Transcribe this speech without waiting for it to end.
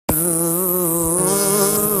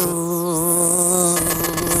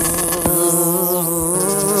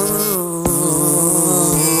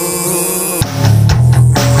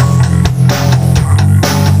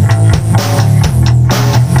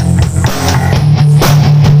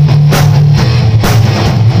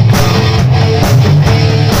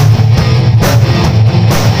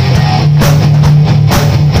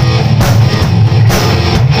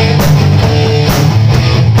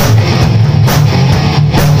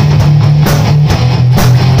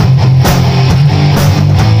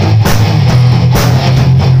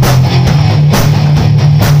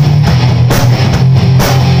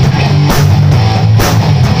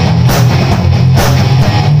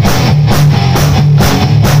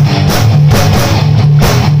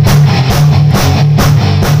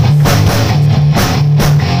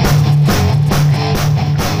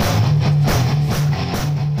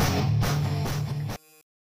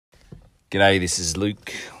G'day, this is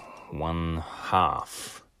Luke, one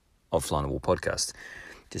half of Fly on the Wall podcast.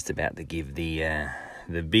 Just about to give the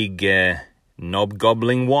big knob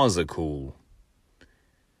gobbling was a call.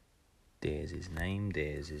 There's his name,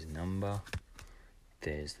 there's his number,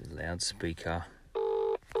 there's the loudspeaker.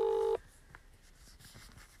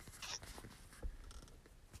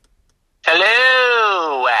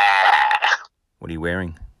 Hello. What are you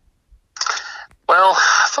wearing? Well,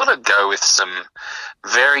 I thought I'd go with some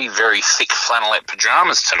very, very thick flannelette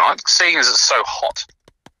pyjamas tonight, seeing as it's so hot.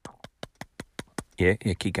 Yeah,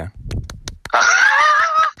 keep going.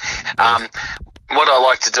 What I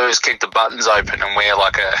like to do is keep the buttons open and wear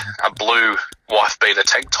like a blue wife-beater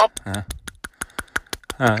tank top.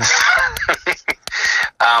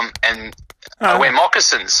 And I wear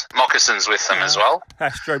moccasins with them as well.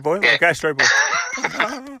 Astro Boy, Yeah. like Astro Boy.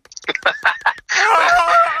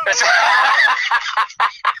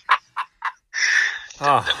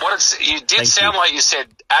 You did Thank sound you. like you said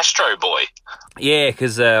Astro Boy. Yeah,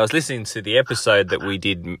 because I was listening to the episode that we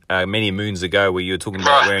did many moons ago where you were talking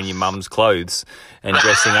about Right. wearing your mum's clothes and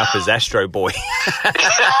dressing up as Astro Boy.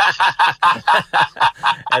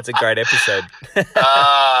 That's a great episode. Yeah,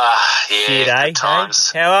 Shit, eh? good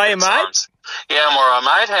times. Hey? How are you, Good mate? times. Yeah, I'm all right,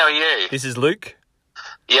 mate. How are you? This is Luke.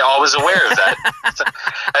 Yeah, I was aware of that. So,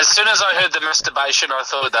 as soon as I heard the masturbation, I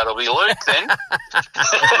thought that'll be Luke then.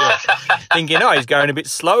 Thinking, he's going a bit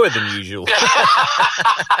slower than usual.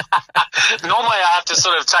 Normally I have to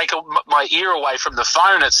sort of take my ear away from the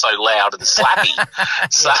phone. It's so loud and slappy.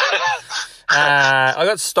 So I got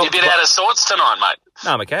you're a stopped. bit out of sorts tonight, mate.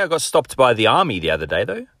 No, I'm okay. I got stopped by the army the other day,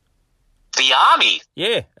 though. The army.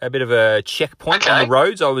 Yeah, a bit of a checkpoint on Okay. the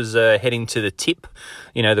roads. I was heading to the tip,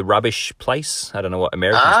 the rubbish place. I don't know what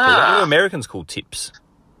Americans call it. What do Americans call tips?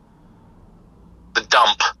 The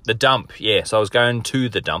dump. The dump, yeah. So I was going to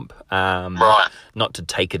the dump, Right. not to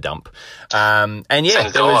take a dump. And yeah,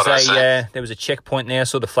 Thank there was God, I say. there was a checkpoint there. I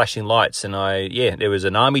saw the flashing lights, and there was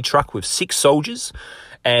an army truck with 6 soldiers,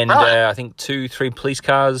 and Right. I think 2-3 police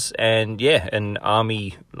cars, and an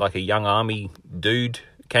army, like a young army dude,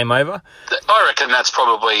 came over. I reckon that'd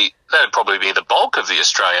probably be the bulk of the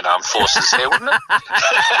Australian Armed Forces there, wouldn't it?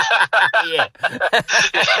 Yeah.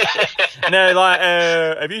 No, like,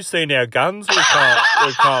 have you seen our guns? We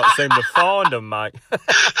can't seem to find them, mate.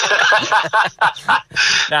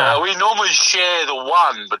 No. We normally share the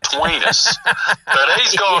one between us, but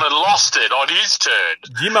he's gone and lost it on his turn.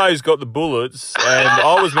 Jimmo's got the bullets, and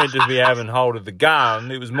I was meant to be having hold of the gun.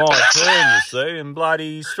 It was my turn, you see, and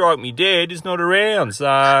bloody strike me dead is not around. So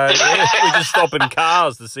yeah, we're just stopping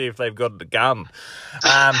cars to see if they've got the gun. They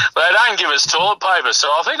don't give us toilet paper, so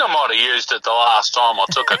I think I might have used it the last time I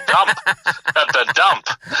took a dump at the dump.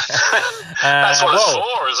 That's what it's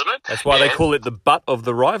for, isn't it? That's why they call it the butt of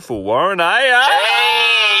the rifle, Warren, eh?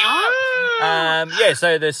 Hey, woo!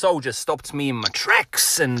 So the soldier stopped me in my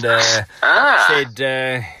tracks and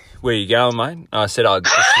said, where you going, mate? I said,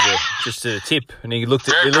 just to the tip. And he looked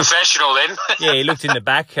at Very professional then. Yeah, he looked in the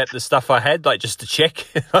back at the stuff I had, like just to check.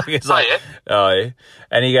 It's like, yeah? Oh, yeah.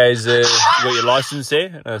 And he goes, you got your license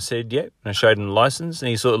there? And I said, yeah. And I showed him the license, and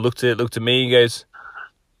he sort of looked at me and goes,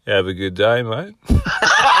 have a good day, mate.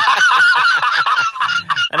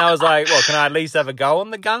 And I was like, well, can I at least have a go on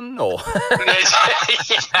the gun? Or Mate,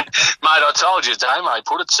 I told you, Dame, I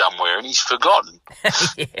put it somewhere and he's forgotten.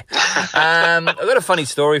 I've got a funny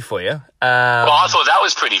story for you. Well, I thought that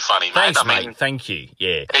was pretty funny, mate. Thanks, I mean, mate. Thank you.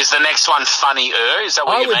 Yeah. is the next one funnier? Is that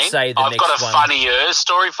what I you would mean? say the I've got next a one- funnier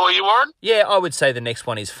story for you, Warren. Yeah, I would say the next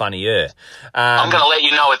one is funnier. I'm going to let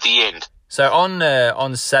you know at the end. So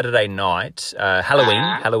on Saturday night,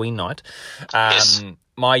 Halloween night, Yes.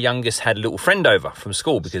 my youngest had a little friend over from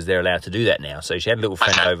school because they're allowed to do that now. So she had a little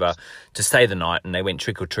friend Okay. over to stay the night, and they went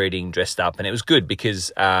trick-or-treating dressed up, and it was good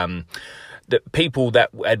because the people that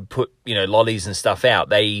had put, lollies and stuff out,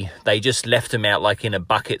 they just left them out like in a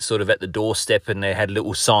bucket sort of at the doorstep, and they had a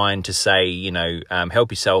little sign to say,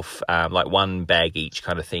 help yourself, like 1 bag each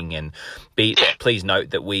kind of thing, and please note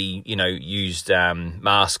that we, used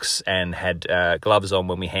masks and had gloves on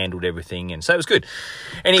when we handled everything, and so it was good.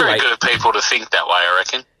 Anyway, Very good of people to think that way, I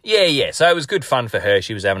reckon. yeah. So it was good fun for her.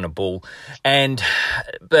 She was having a ball.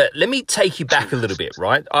 But let me take you back a little bit,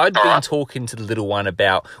 right? I'd been talking to the little one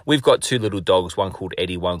about, we've got 2 little dogs, one called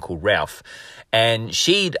Eddie, one called Ralph. And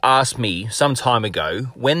she'd asked me some time ago,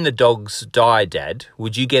 when the dogs die, Dad,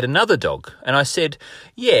 would you get another dog? And I said,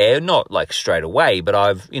 yeah, not like straight away,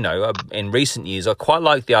 but in recent years, I quite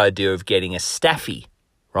like the idea of getting a Staffy,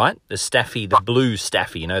 right? The Staffy, the blue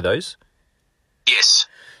Staffy, you know those? Yes.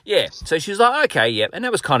 Yeah, so she was like, okay, yeah, and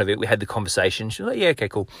that was kind of it. We had the conversation. She was like, yeah, okay,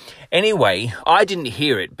 cool. Anyway, I didn't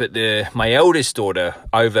hear it, but my eldest daughter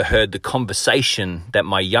overheard the conversation that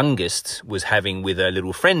my youngest was having with her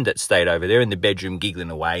little friend that stayed over there in the bedroom, giggling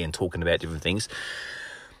away and talking about different things.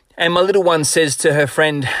 And my little one says to her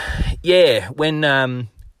friend, yeah, when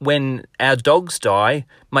our dogs die,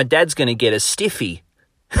 my dad's going to get a stiffy.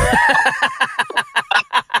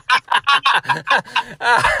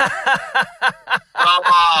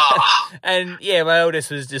 And yeah, my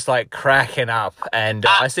eldest was just like cracking up, and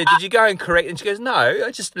I said, did you go and correct? And she goes, no,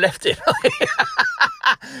 I just left it.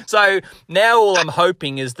 So now all I'm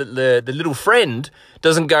hoping is that the little friend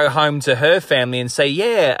doesn't go home to her family and say,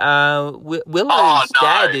 yeah, Willow's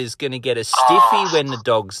dad is going to get a stiffy when the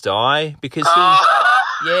dogs die, because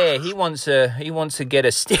he wants to get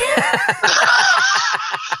a stiffy.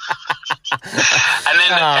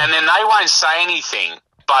 And then they won't say anything,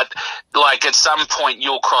 but like at some point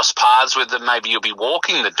you'll cross paths with them. Maybe you'll be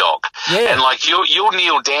walking the dog, and like you'll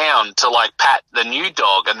kneel down to like pat the new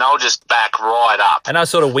dog, and they'll just back right up. And I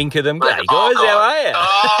sort of wink at them, "Hey guys, how are you?"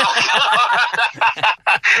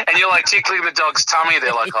 And you're like tickling the dog's tummy.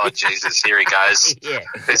 They're like, "Oh Jesus, here he goes. Yeah,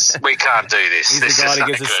 we can't do this. He's this the guy is that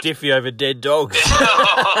gets a stiffy over dead dogs."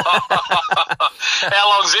 How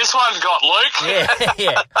long's this one got, Luke?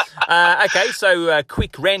 Yeah. Okay, so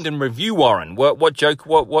quick random review, Warren. What joke?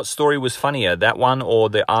 What story was funnier, that one or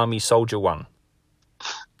the army soldier one?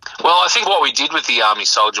 Well, I think what we did with the army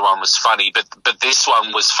soldier one was funny, but this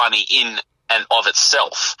one was funny in and of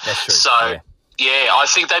itself. That's true. So yeah, I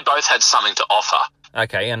think they both had something to offer.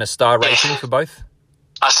 Okay, and a star rating for both?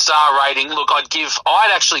 A star rating. Look,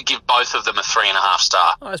 I'd actually give both of them a 3.5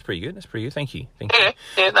 star. Oh, that's pretty good. Thank you. Yeah,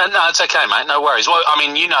 no, it's okay, mate. No worries. Well, I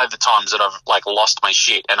mean, you know the times that I've like lost my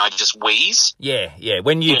shit and I just wheeze. Yeah.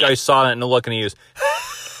 When you go silent and all I can hear is,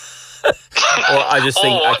 or I just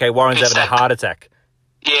think, okay, Warren's having a heart attack.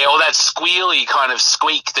 Yeah, or that squealy kind of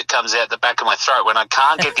squeak that comes out the back of my throat when I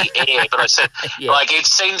can't get the air. But I said, like, it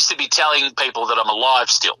seems to be telling people that I'm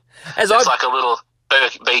alive still. It's like a little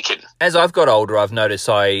beacon. As I've got older, I've noticed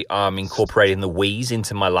I'm incorporating the wheeze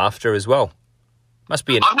into my laughter as well. Must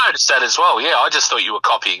be. I've noticed that as well. Yeah, I just thought you were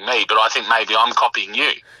copying me, but I think maybe I'm copying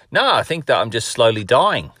you. No, I think that I'm just slowly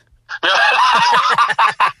dying.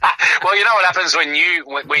 Well, you know what happens when you're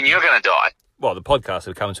going to die? Well, the podcast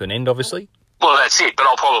will come to an end, obviously. Well, that's it, but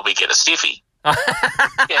I'll probably get a stiffy.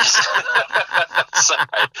 Yes. So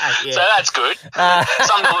that's good.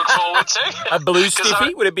 Something to look forward to. A blue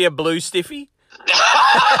stiffy? Would it be a blue stiffy?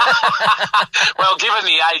 Well, given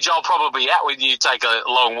the age I'll probably at when you take a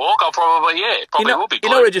long walk, I'll probably will be blue. You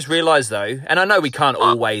know what I just realised, though? And I know we can't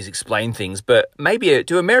always explain things, but maybe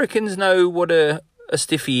do Americans know what a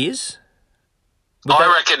stiffy is?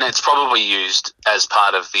 I reckon it's probably used as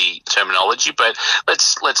part of the terminology, but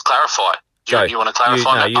let's clarify. You want to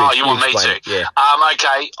clarify that? You want me to? Yeah.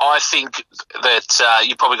 Okay, I think that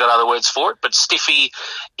you probably got other words for it, but stiffy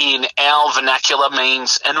in our vernacular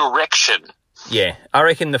means an erection. Yeah, I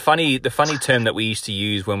reckon the funny term that we used to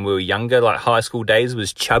use when we were younger, like high school days,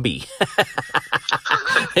 was chubby.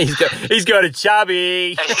 he's got a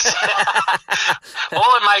chubby.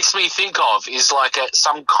 All it makes me think of is like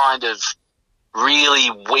some kind of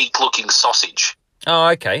really weak-looking sausage. Oh,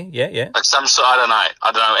 okay, yeah. Like some sort, I don't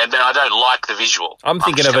know, and then I don't like the visual. I'm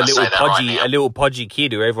thinking of a little podgy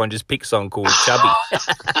kid who everyone just picks on called Chubby.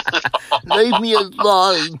 Leave me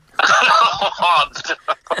alone.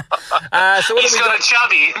 So he's got a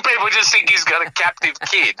chubby. People just think he's got a captive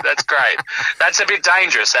kid. That's great. That's a bit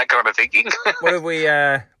dangerous, that kind of thinking. What have we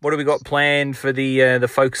got planned for the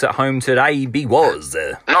folks at home today?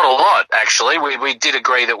 Not a lot, actually. We did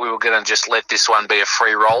agree that we were going to just let this one be a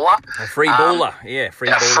free roller. A free baller,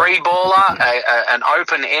 free baller, an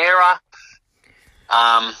open airer.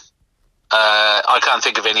 I can't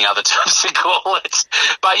think of any other terms to call it,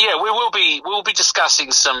 but yeah, we'll be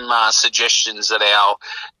discussing some suggestions that our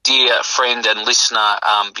dear friend and listener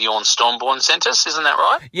Bjorn Stormborn sent us. Isn't that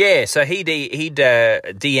right? Yeah. So he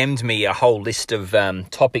DM'd me a whole list of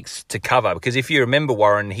topics to cover, because if you remember,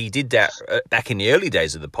 Warren, he did that back in the early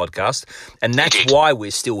days of the podcast, and that's why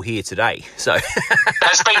we're still here today. So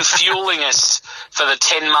that's been fueling us for the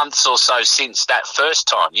 10 months or so since that first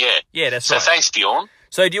time. Yeah, that's right. So thanks, Bjorn.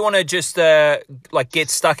 So do you want to just get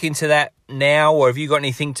stuck into that now, or have you got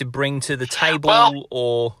anything to bring to the table? Well,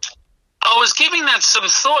 or I was giving that some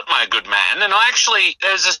thought, my good man, and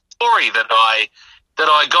there's a story that I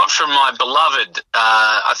got from my beloved.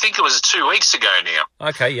 I think it was 2 weeks ago now.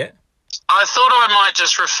 Okay, yeah. I thought I might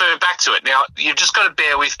just refer back to it. Now you've just got to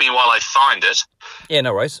bear with me while I find it. Yeah,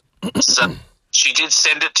 no worries. So she did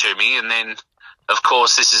send it to me, and then, of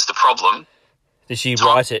course, this is the problem. Did she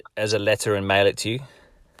write it as a letter and mail it to you?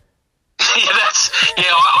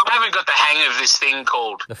 I haven't got the hang of this thing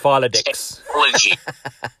called the Filodex technology.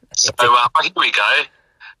 So here we go.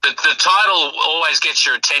 The title always gets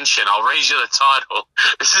your attention. I'll read you the title.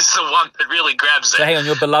 This is the one that really grabs it. So hang on,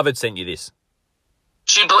 your beloved sent you this?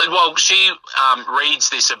 She reads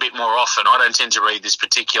this a bit more often. I don't tend to read this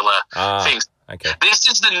particular thing. Okay. This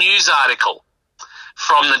is the news article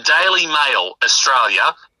from the Daily Mail,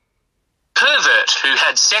 Australia. Pervert who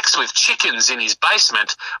had sex with chickens in his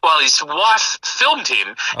basement while his wife filmed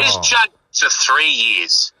him is judged to 3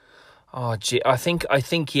 years. Oh, gee, I think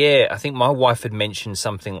my wife had mentioned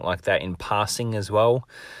something like that in passing as well.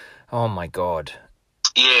 Oh, my God.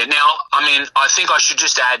 Yeah, now, I mean, I think I should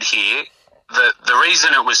just add here that the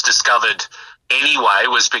reason it was discovered anyway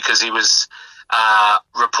was because he was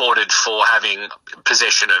reported for having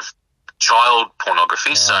possession of child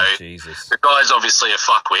pornography. So Jesus. The guy's obviously a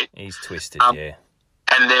fuckwit. He's twisted, yeah.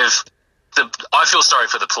 And I feel sorry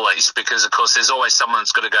for the police because, of course, there's always someone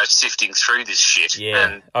that's got to go sifting through this shit. Yeah,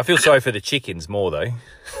 and I feel sorry for the chickens more, though.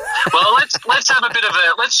 Well, let's just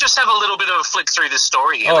have a little bit of a flick through this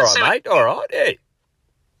story here. All right, mate. All right, yeah.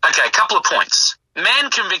 Okay, a couple of points.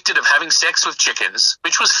 Man convicted of having sex with chickens,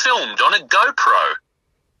 which was filmed on a GoPro.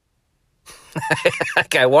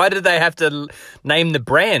 Okay, why did they have to name the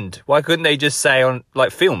brand? Why couldn't they just say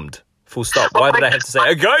filmed, full stop? Why did they have to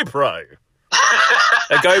say a GoPro?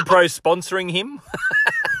 A GoPro sponsoring him?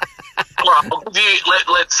 All right,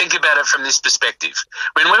 let's think about it from this perspective.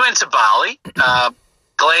 When we went to Bali,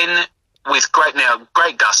 Glenn, with great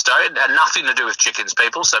gusto, it had nothing to do with chickens,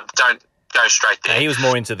 people, so don't go straight there. He was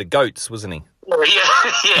more into the goats, wasn't he?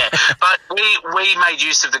 Yeah. But we made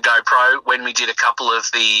use of the GoPro when we did a couple of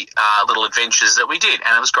the little adventures that we did,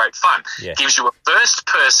 and it was great fun. Yeah. Gives you a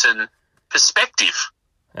first-person perspective.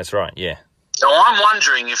 That's right, yeah. So I'm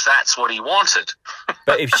wondering if that's what he wanted.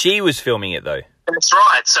 But if she was filming it, though? That's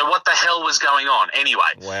right. So what the hell was going on? Anyway,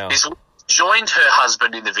 wow. His wife joined her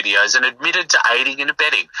husband in the videos and admitted to aiding and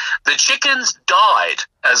abetting. The chickens died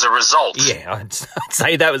as a result. Yeah, I'd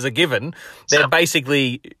say that was a given. They're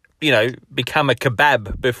basically, become a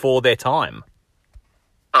kebab before their time.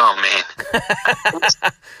 Oh, man.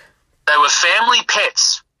 They were family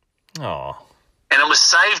pets. Oh. And it was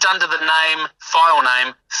saved under the file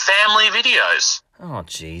name Family Videos. Oh,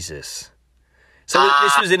 Jesus. So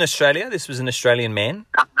this was in Australia? This was an Australian man?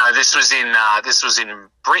 No, this was in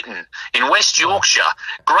Britain, in West Yorkshire.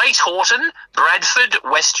 Great Horton, Bradford,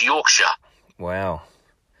 West Yorkshire. Wow.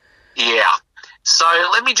 Yeah. So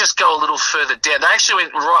let me just go a little further down. They actually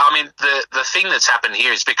went right. I mean, the thing that's happened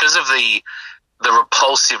here is because of the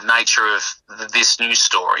repulsive nature of this news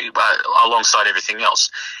story, but alongside everything else,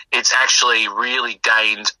 it's actually really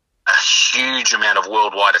gained a huge amount of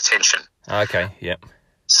worldwide attention. Okay, yep.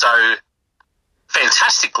 So,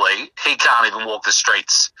 fantastically, he can't even walk the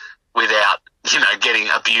streets without, getting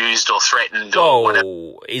abused or threatened or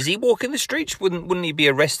whatever. Is he walking the streets? Wouldn't he be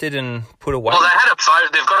arrested and put away? Well,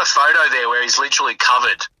 they've got a photo there where he's literally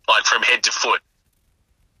covered, from head to foot.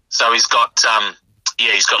 So he's got...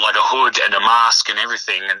 he's got like a hood and a mask and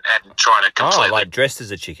everything and trying to completely... dressed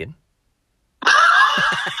as a chicken?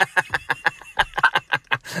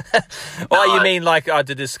 You mean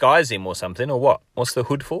to disguise him or something, or what? What's the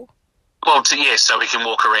hood for? Well, so he can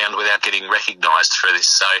walk around without getting recognised for this.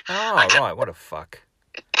 So, right, what a fuck.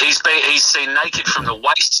 He's seen naked from the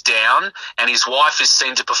waist down, and his wife is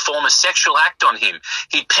seen to perform a sexual act on him.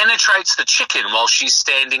 He penetrates the chicken while she's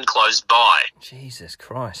standing close by. Jesus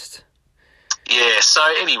Christ. Yeah, so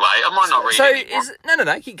anyway, I might not read anymore.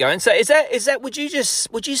 No, keep going. So is that would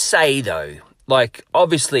you say though,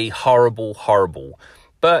 obviously horrible,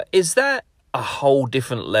 but is that a whole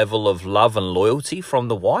different level of love and loyalty from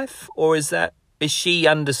the wife? Or is she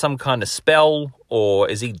under some kind of spell, or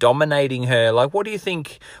is he dominating her? What do you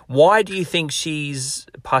think? Why do you think she's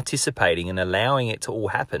participating and allowing it to all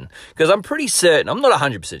happen? Because I'm pretty certain, I'm not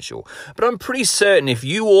 100% sure, but I'm pretty certain if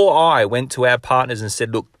you or I went to our partners and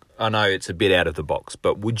said, look, I know it's a bit out of the box,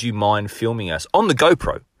 but would you mind filming us on the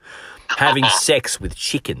GoPro having sex with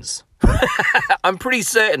chickens? I'm pretty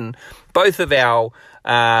certain both of our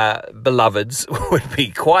beloveds would be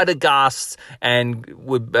quite aghast and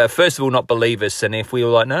would, first of all, not believe us. And if we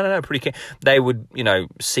were like, no, they would,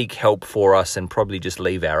 seek help for us and probably just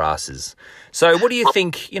leave our asses. So what do you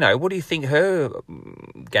think, what do you think her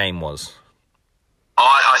game was?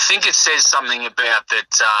 I think it says something about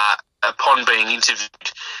that upon being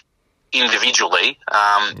interviewed individually,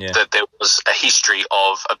 that there was a history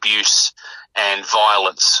of abuse and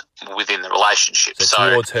violence within the relationship. So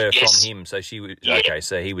towards her yes, from him. So she was okay.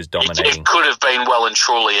 So he was dominating. It could have been well and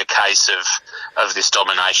truly a case of this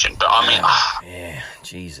domination. But I mean, yeah,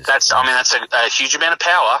 Jesus. That's a huge amount of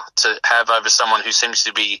power to have over someone who seems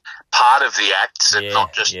to be part of the act, and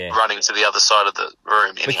not just running to the other side of the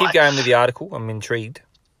room. Anyway. But keep going with the article. I'm intrigued.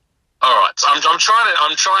 All right, so I'm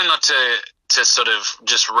trying not to sort of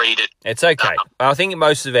just read it. It's okay. I think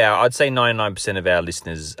I'd say 99% of our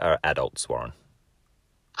listeners are adults, Warren.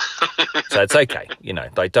 So it's okay.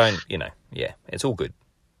 They don't, it's all good.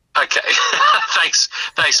 Okay. Thanks,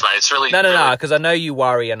 mate. It's really... No, because I know you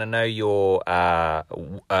worry and I know you're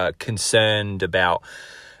concerned about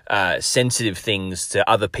sensitive things to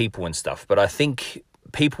other people and stuff, but I think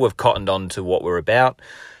people have cottoned on to what we're about.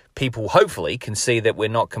 People hopefully can see that we're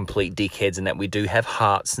not complete dickheads and that we do have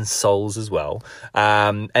hearts and souls as well.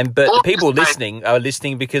 But the people listening are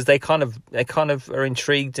listening because they kind of are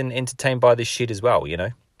intrigued and entertained by this shit as well,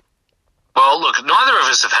 Well, look, neither of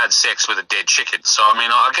us have had sex with a dead chicken, so I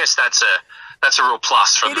mean, I guess that's a real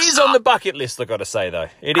plus from the start. It is on the bucket list, I've got to say, though.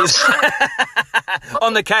 It is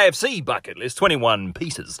on the KFC bucket list, 21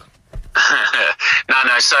 pieces.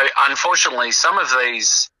 No. So, unfortunately, some of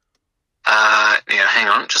these... hang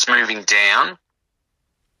on, just moving down.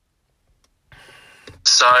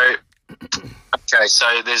 So, okay,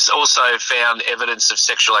 so there's also found evidence of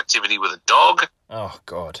sexual activity with a dog. Oh,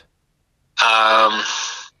 God.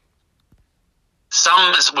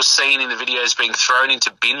 Some was seen in the videos being thrown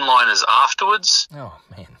into bin liners afterwards. Oh,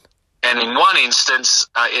 man. And in one instance,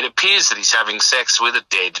 it appears that he's having sex with a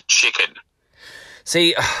dead chicken.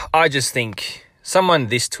 See, I just think someone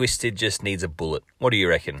this twisted just needs a bullet. What do you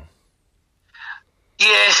reckon?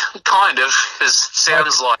 Yeah, kind of. It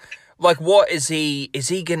sounds like what is he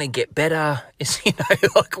going to get better? Is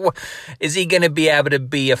is he going to be able to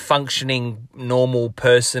be a functioning normal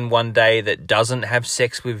person one day that doesn't have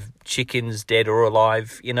sex with chickens, dead or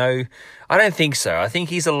alive? I don't think so. I think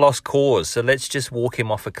he's a lost cause. So let's just walk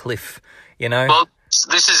him off a cliff. Well,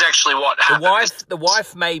 this is actually what happened. The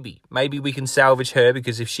wife, maybe we can salvage her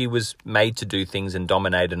because if she was made to do things and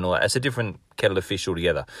dominate and all that, it's a different kettle of fish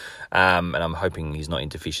altogether. And I'm hoping he's not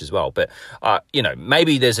into fish as well. But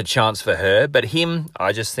maybe there's a chance for her. But him,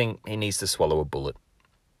 I just think he needs to swallow a bullet.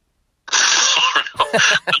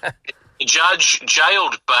 The judge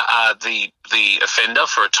jailed the offender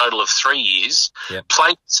for a total of 3 years. Yep.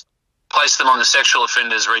 Placed them on the sexual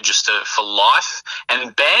offenders register for life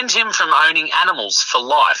and banned him from owning animals for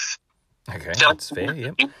life. Okay, that's fair,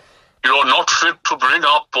 yep. You're not fit to bring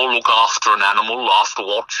up or look after an animal after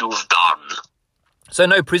what you've done. So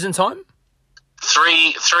no prison time?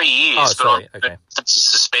 3 years. Oh, sorry, okay. It's a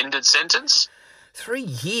suspended sentence. 3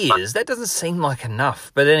 years? That doesn't seem like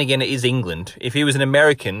enough. But then again, it is England. If he was an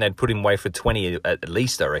American, they'd put him away for 20 at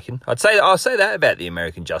least, I reckon. I'll say that about the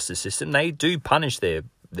American justice system. They do punish their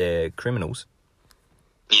criminals.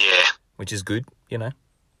 Yeah. Which is good, It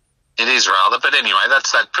is rather, but anyway,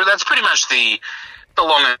 that's pretty much the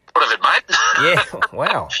long and short of it, mate. Yeah,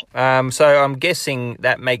 wow. So I'm guessing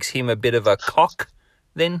that makes him a bit of a cock,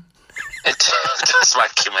 then? It does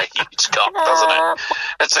make him a huge cock, doesn't it?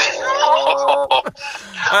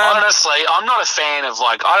 Honestly, I'm not a fan of,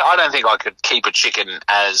 I don't think I could keep a chicken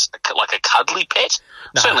as, a cuddly pet.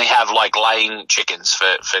 No. Certainly have, laying chickens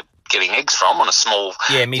for getting eggs from on a small,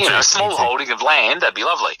 small holding of land. That'd be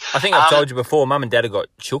lovely. I think I've told you before, Mum and Dad have got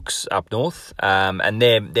chooks up north, and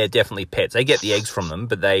they're definitely pets. They get the eggs from them,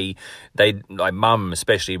 but they like Mum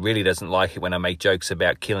especially really doesn't like it when I make jokes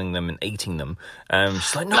about killing them and eating them.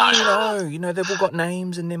 She's like, no, they've all got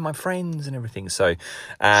names and they're my friends and everything. So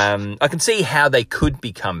I can see how they could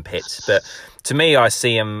become pets, but to me, I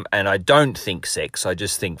see them and I don't think sex. I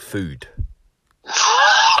just think food.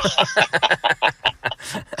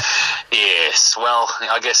 Yes, well,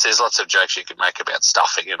 I guess there's lots of jokes you could make about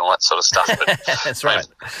stuffing and all that sort of stuff. But that's right.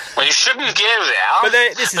 Well, you shouldn't give that. But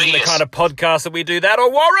this isn't the kind of podcast that we do that,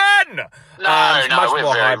 or Warren. No,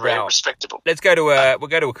 we're very respectable. We'll go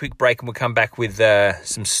to a quick break and we'll come back with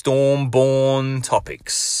some Stormborn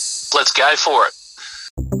topics. Let's go for it.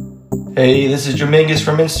 Hey, this is Jamingus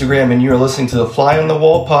from Instagram, and you're listening to the Fly on the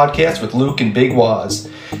Wall podcast with Luke and Big Waz.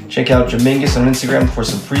 Check out Jamingus on Instagram for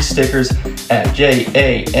some free stickers at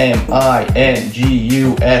JAMINGUS_.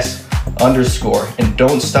 And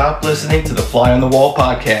don't stop listening to the Fly on the Wall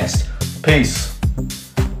podcast. Peace.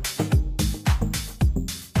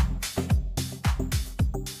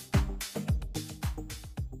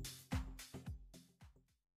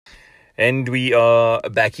 And we are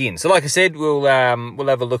back in. So like I said, we'll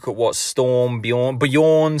have a look at what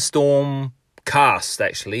Bjorn Stormcast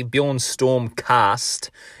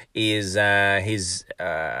is his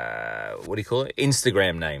what do you call it?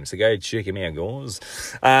 Instagram name. So go check him out, guys.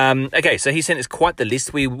 Okay, so he sent us quite the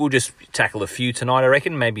list. We will just tackle a few tonight, I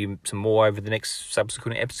reckon. Maybe some more over the next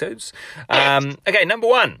subsequent episodes. Okay, number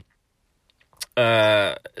one.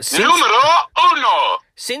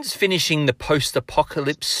 Since finishing the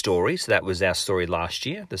post-apocalypse story, so that was our story last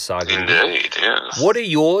year, the saga. Indeed, yes. What are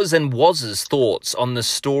yours and Waz's thoughts on the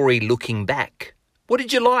story looking back? What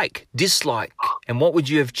did you like, dislike, and what would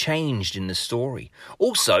you have changed in the story?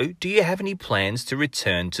 Also, do you have any plans to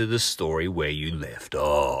return to the story where you left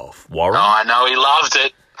off? Warren? Oh, I know he loved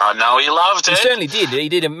it. He certainly did. He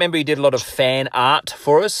did. Remember, he did a lot of fan art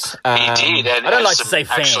for us. He did. And I don't like to say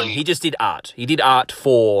fan. He just did art. He did art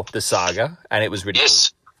for the saga, and it was really cool.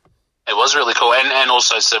 It was really cool, and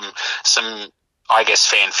also some I guess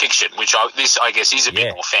fan fiction, which I guess is a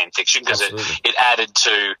bit more fan fiction because it added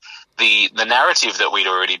to the narrative that we'd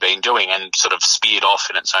already been doing and sort of speared off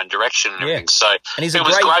in its own direction and everything. So and he's a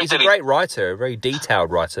great writer, a very detailed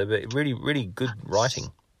writer, but really, really good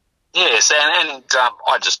writing. Yes, and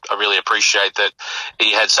I really appreciate that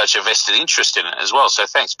he had such a vested interest in it as well. So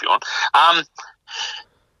thanks, Bjorn.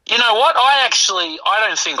 You know what? I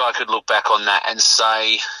don't think I could look back on that and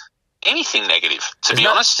say anything negative. To be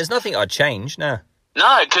honest, there's nothing I'd change. No,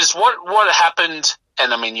 because what happened,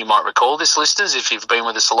 and I mean, you might recall this, listeners, if you've been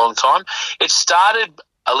with us a long time. It started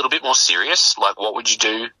a little bit more serious, like what would you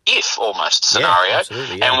do if almost scenario,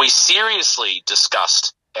 and we seriously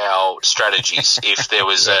discussed our strategies if there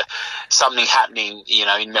was something happening,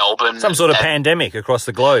 in Melbourne. Some sort of pandemic across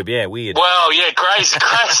the globe. Yeah, weird. Well, yeah, crazy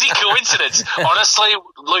coincidence. Honestly,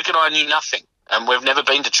 Luke and I knew nothing, and we've never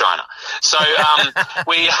been to China. So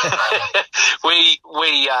we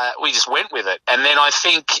just went with it, and then I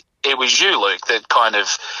think it was you, Luke, that kind of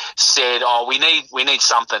said, "Oh, we need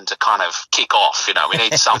something to kind of kick off. We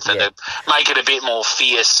need something to make it a bit more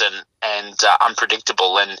fierce and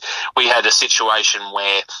unpredictable." And we had a situation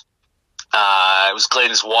where it was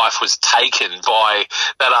Glenn's wife was taken by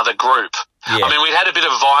that other group. Yeah. I mean, we'd had a bit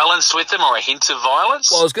of violence with them, or a hint of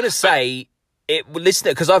violence. Well, I was going to say.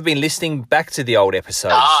 Because I've been listening back to the old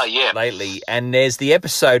episodes lately, and there's the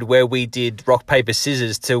episode where we did rock, paper,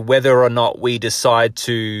 scissors to whether or not we decide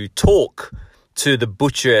to talk to the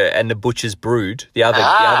butcher and the butcher's brood, the other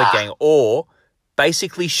gang, or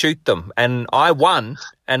basically shoot them. And I won,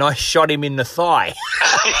 and I shot him in the thigh.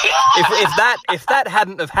 if that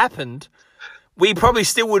hadn't have happened, we probably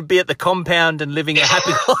still would be at the compound and living a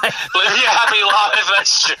happy life. Living a happy life,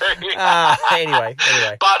 that's true. Anyway.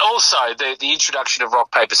 But also the introduction of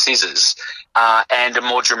rock, paper, scissors and a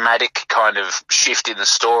more dramatic kind of shift in the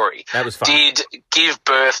story that was fun. Did give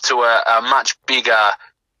birth to a much bigger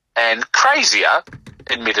and crazier,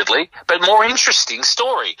 admittedly, but more interesting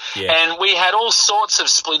story. Yeah. And we had all sorts of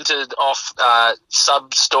splintered off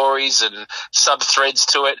sub-stories and sub-threads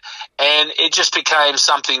to it, and it just became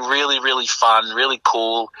something really, really fun, really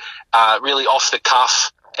cool, really off the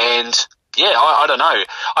cuff, and yeah, I don't know.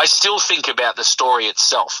 I still think about the story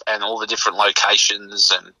itself and all the different locations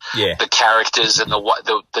and the characters and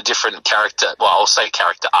the different character. Well, I'll say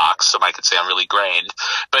character arcs to make it sound really grand.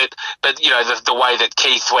 But the way that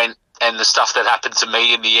Keith went and the stuff that happened to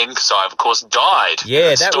me in the end, because I of course died.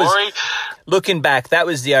 Yeah, that was. Looking back, that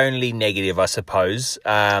was the only negative, I suppose,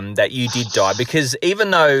 that you did die. Because even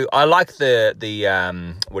though I like the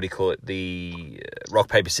what do you call it, the rock,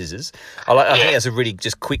 paper, scissors, I think that's a really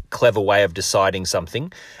just quick, clever way of deciding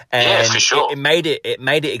something. And for sure. it made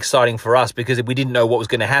it exciting for us because we didn't know what was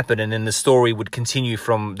going to happen, and then the story would continue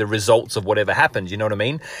from the results of whatever happened. You know what I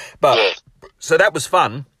mean? But so that was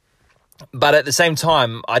fun. But at the same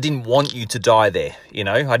time, I didn't want you to die there.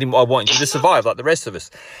 I want you to survive like the rest of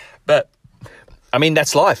us. But I mean,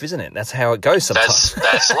 that's life, isn't it? That's how it goes sometimes.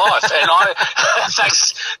 That's life. And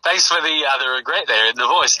thanks for the regret there in the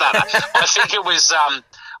voice. No, I think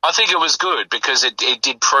it was good because it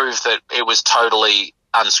did prove that it was totally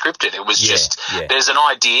unscripted. It was just there's an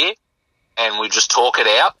idea, and we just talk it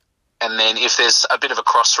out. And then if there's a bit of a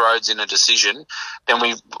crossroads in a decision, then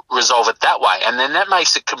we resolve it that way. And then that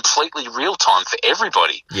makes it completely real time for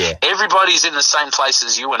everybody. Yeah. Everybody's in the same place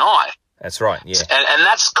as you and I. That's right, yeah. And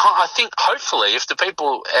that's, I think, hopefully, if the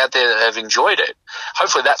people out there have enjoyed it,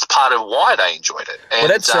 hopefully that's part of why they enjoyed it.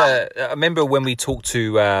 And, well, I remember when we talked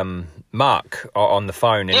to Mark on the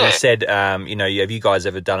phone, and he said, have you guys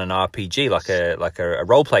ever done an RPG, like a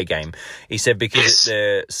role play game? He said because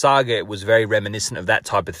the Saga was very reminiscent of that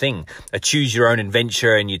type of thing, a choose your own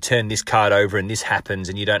adventure, and you turn this card over and this happens,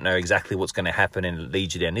 and you don't know exactly what's going to happen, and it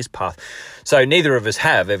leads you down this path. So neither of us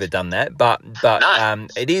have ever done that, but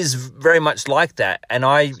it is very much like that. And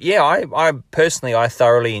I personally, I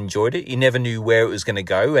thoroughly enjoyed it. You never knew where it was going to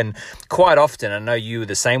go, and quite often, I know you were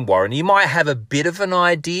the same, Warren, you might have a bit of an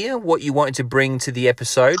idea what you wanted to bring to the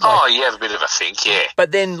episode. You have a bit of a think, yeah.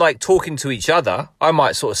 But then, like, talking to each other, I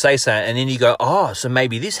might sort of say something, and then you go, oh, so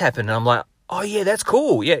maybe this happened. And I'm like, oh, yeah, that's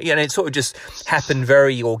cool. Yeah, and it sort of just happened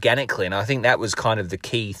very organically, and I think that was kind of the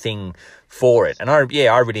key thing for it. And I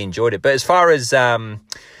really enjoyed it. But as far as... he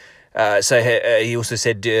also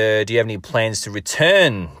said, do you have any plans to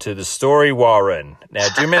return to the story, Warren? Now,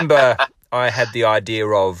 do you remember I had the idea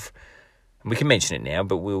of... We can mention it now,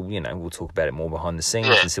 but we'll talk about it more behind the scenes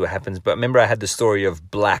and see what happens. But remember, I had the story of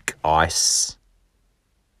Black Ice.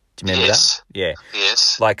 Do you remember that? Yeah.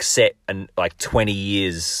 Yes. Like set and like 20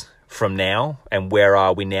 years from now, and where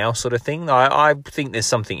are we now, sort of thing. I think there's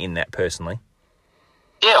something in that personally.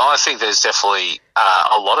 Yeah, I think there's definitely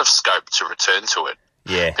a lot of scope to return to it.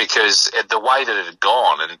 Yeah. Because the way that it had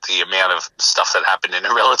gone and the amount of stuff that happened in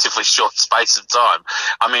a relatively short space of time,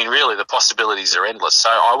 I mean, really, the possibilities are endless. So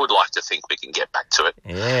I would like to think we can get back to it.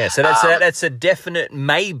 Yeah, so that's a definite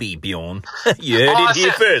maybe, Bjorn. You heard it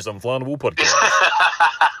here first on Fly on the Wall podcast.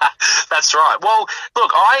 That's right. Well,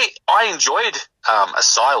 look, I enjoyed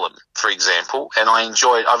Asylum, for example, and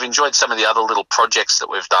I've enjoyed some of the other little projects that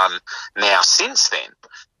we've done now since then.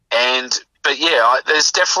 But yeah,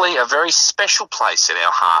 there's definitely a very special place in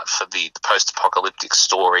our heart for the post-apocalyptic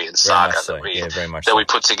story and saga that we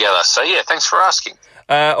put together. So yeah, thanks for asking.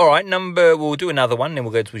 All right, we'll do another one, then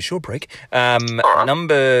we'll go to a short break.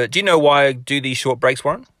 Do you know why I do these short breaks,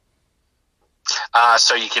 Warren?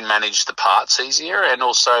 So you can manage the parts easier and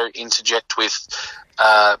also interject with,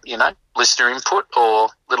 listener input or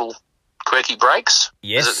little quirky breaks?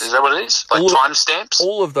 Yes. Is that what it is? Like timestamps?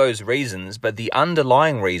 All of those reasons, but the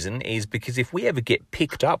underlying reason is because if we ever get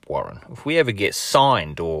picked up, Warren, if we ever get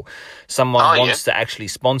signed or someone wants to actually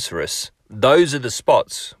sponsor us, those are the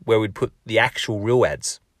spots where we'd put the actual real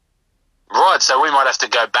ads. Right, so we might have to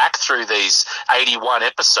go back through these 81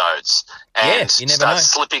 episodes and start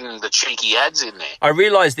slipping the cheeky ads in there. I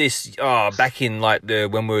realised this back in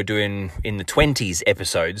when we were doing in the 20s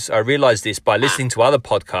episodes. I realised this by listening to other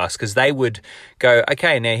podcasts because they would go,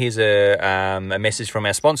 okay, now here's a message from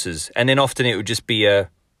our sponsors, and then often it would just be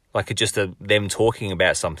them talking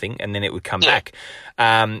about something, and then it would come back.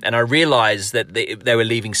 And I realised that they were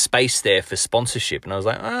leaving space there for sponsorship, and I was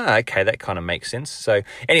like, okay, that kind of makes sense. So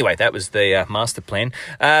anyway, that was the master plan.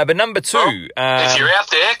 But number two... if you're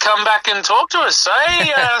out there, come back and talk to us,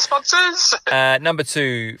 sponsors. Number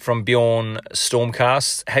two from Bjorn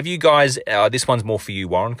Stormcast. Have you guys... this one's more for you,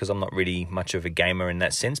 Warren, because I'm not really much of a gamer in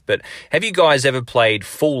that sense, but have you guys ever played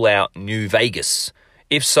Fallout New Vegas?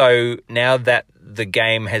 If so, now that the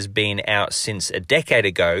game has been out since a decade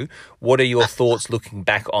ago, what are your thoughts looking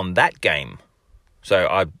back on that game? So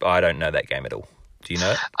I don't know that game at all. Do you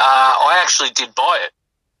know it? I actually did buy it.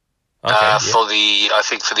 For the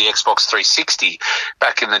Xbox 360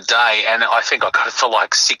 back in the day, and I think I got it for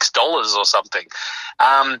like $6 or something.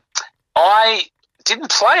 I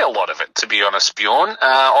didn't play a lot of it, to be honest, Bjorn.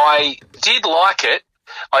 I did like it.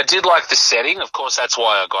 I did like the setting. Of course, that's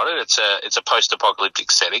why I got it. It's a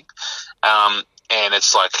post-apocalyptic setting. And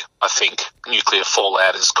it's like, I think nuclear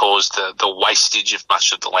fallout has caused the wastage of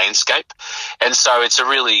much of the landscape. And so it's a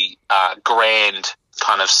really grand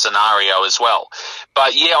kind of scenario as well.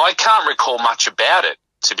 But yeah, I can't recall much about it,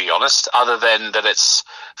 to be honest, other than that it's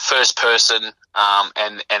first person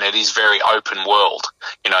and it is very open world.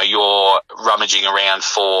 You know, you're rummaging around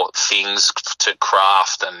for things to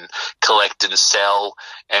craft and collect and sell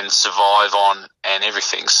and survive on and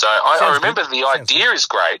everything. So I remember the idea is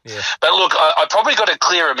great. Yeah. But look, I probably got a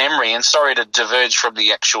clearer memory, and sorry to diverge from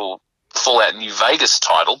the actual Fallout New Vegas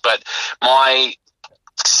title, but my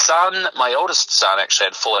oldest son actually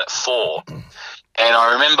had Fallout 4. And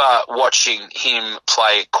I remember watching him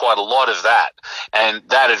play quite a lot of that, and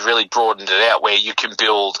that had really broadened it out where you can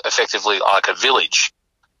build effectively like a village,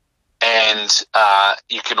 and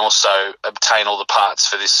you can also obtain all the parts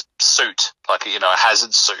for this suit, like a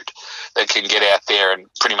hazard suit that can get out there and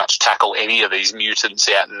pretty much tackle any of these mutants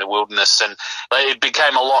out in the wilderness. And it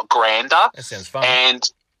became a lot grander. That sounds fun.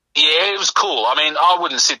 And yeah, it was cool. I mean, I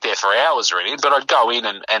wouldn't sit there for hours or anything, but I'd go in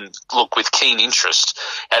and look with keen interest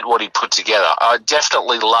at what he put together. I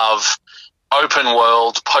definitely love open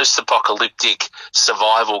world, post-apocalyptic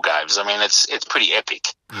survival games. I mean, it's pretty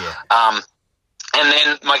epic. Yeah. And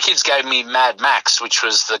then my kids gave me Mad Max, which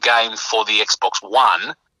was the game for the Xbox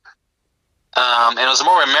One. And it was a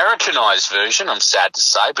more Americanized version, I'm sad to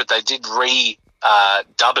say, but they did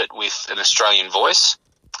dub it with an Australian voice.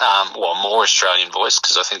 More Australian voice,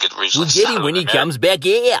 because I think it originally We'll get him when he comes back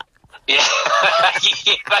out. Yeah.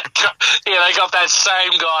 They got that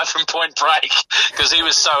same guy from Point Break because he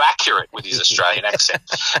was so accurate with his Australian accent.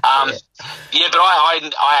 But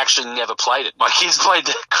I actually never played it. My kids played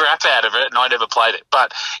the crap out of it, and I never played it.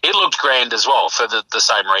 But it looked grand as well for the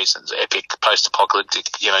same reasons, epic post-apocalyptic,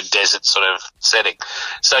 desert sort of setting.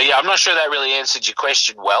 So, yeah, I'm not sure that really answered your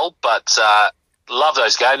question well, but love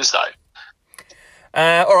those games, though.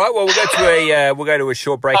 All right, well, we'll go to a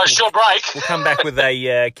short break. Oh, short break. We'll come back with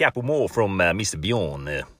a couple more from Mr. Bjorn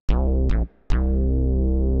there.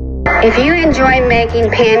 If you enjoy making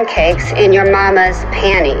pancakes in your mama's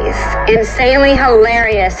panties, insanely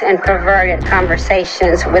hilarious and perverted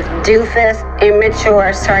conversations with doofus,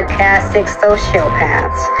 immature, sarcastic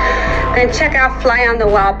sociopaths, then check out Fly on the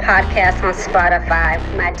Wall podcast on Spotify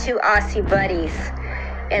with my two Aussie buddies.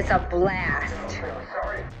 It's a blast.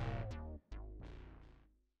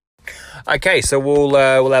 Okay, so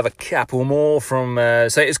we'll have a couple more from.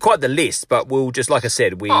 So it's quite the list, but we'll just like I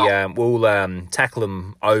said, we'll tackle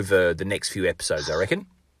them over the next few episodes, I reckon.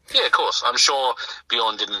 Yeah, of course. I'm sure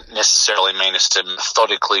Bjorn didn't necessarily mean us to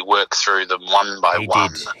methodically work through them one by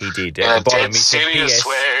one. He did. In At a the bottom, dead he said, serious "P.S.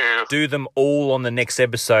 way." Do them all on the next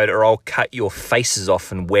episode, or I'll cut your faces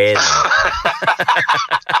off and wear them."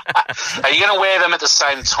 Are you going to wear them at the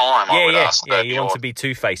same time? I would ask. Yeah. You want to be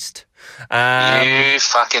two-faced. You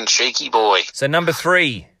fucking cheeky boy. So number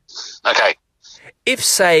 3. Okay. If,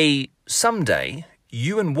 say, someday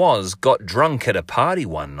you and Woz got drunk at a party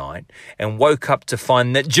one night and woke up to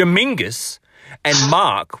find that Jamingus and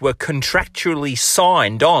Mark were contractually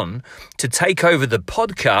signed on to take over the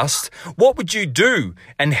podcast, what would you do,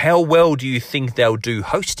 and how well do you think they'll do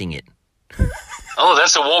hosting it? Oh,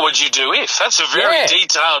 that's a what would you do if? That's a very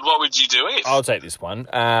detailed what would you do if. I'll take this one.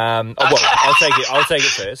 I'll take it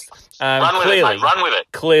first. Run with it, mate. Run with it.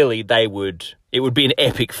 Clearly, it would be an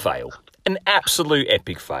epic fail. An absolute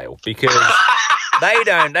epic fail, because they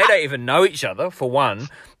don't even know each other, for one.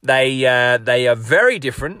 They are very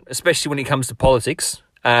different, especially when it comes to politics.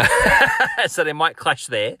 So they might clash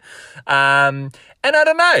there. And I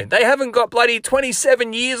don't know, they haven't got bloody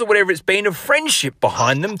 27 years or whatever it's been of friendship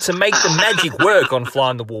behind them to make the magic work on Fly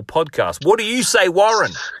on the Wall podcast. What do you say,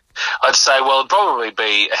 Warren? I'd say, well, it'd probably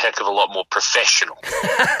be a heck of a lot more professional.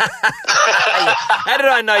 How did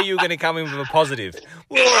I know you were going to come in with a positive?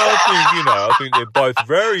 Well, I think they're both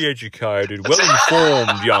very educated,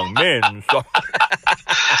 well-informed young men. So.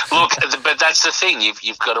 Look, but that's the thing.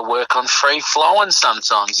 You've got to work on free flowing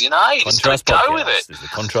sometimes, You just got to go with it.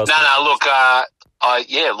 No, look,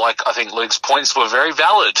 I think Luke's points were very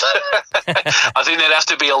valid. I think there'd have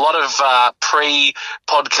to be a lot of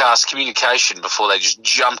pre-podcast communication before they just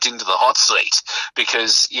jumped into the hot seat,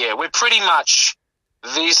 because, we're pretty much,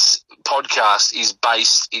 this podcast is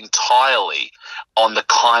based entirely on the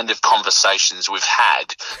kind of conversations we've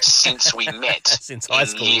had since we met since high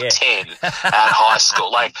school, year 10 at high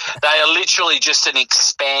school. Like, they are literally just an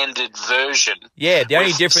expanded version. Yeah, the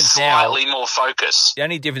only difference now, slightly more focus. The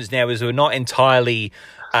only difference now is we're not entirely,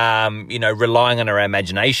 relying on our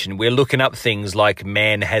imagination. We're looking up things like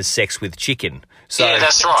man has sex with chicken. So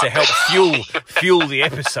that's right. To help fuel the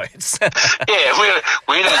episodes.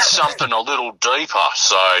 we need something a little deeper.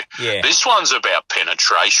 So this one's about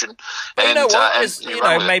penetration. But you know what?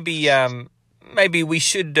 Maybe we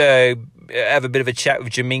should have a bit of a chat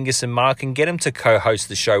with Jamingus and Mark and get them to co-host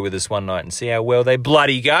the show with us one night and see how well they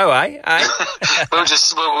bloody go, eh? We'll just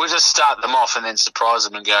start them off and then surprise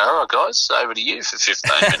them and go, all right, guys, over to you for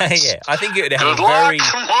 15 minutes. Yeah, I think it would have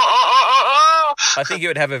I think it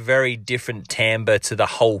would have a very different timbre to the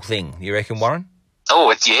whole thing. You reckon, Warren? Oh,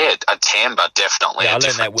 a timbre, definitely. Yeah, I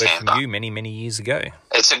learned that word from you many, many years ago.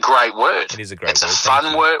 It's a great word. It is a great word. It's a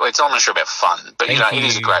fun word. Well, I'm not sure about fun, but it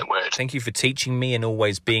is a great word. Thank you for teaching me and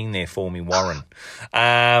always being there for me, Warren.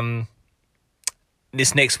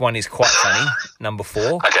 This next one is quite funny. Number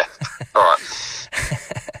 4. Okay. All right.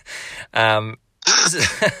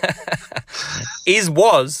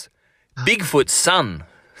 Was Bigfoot's son?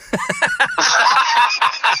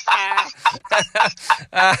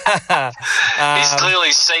 He's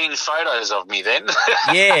clearly seen photos of me then.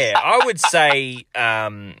 Yeah, I would say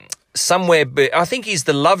somewhere, but I think he's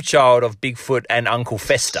the love child of Bigfoot and Uncle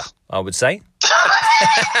Fester, I would say.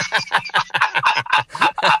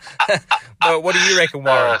 What do you reckon,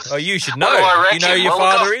 Warren? You should know. What do I reckon? You know who your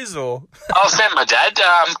Well, father is, or? I've met my dad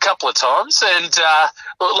a couple of times, and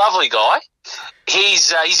lovely guy.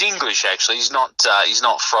 He's English actually. He's not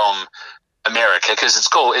from America, because it's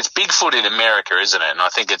Bigfoot in America, isn't it? And I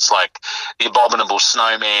think it's like the abominable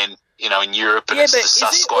snowman, in Europe, and it's the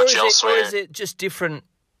Sasquatch elsewhere. Or is it just different,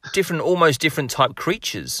 almost different type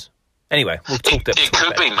creatures? Anyway, we'll talk that. It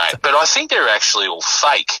could be, mate, but I think they're actually all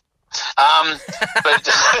fake. But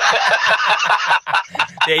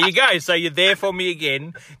there you go. So you're there for me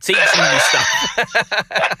again, teaching me stuff.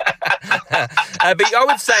 But I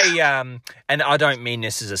would say, and I don't mean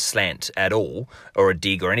this as a slant at all or a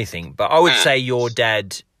dig or anything, but I would say your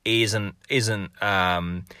dad isn't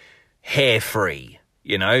hair free.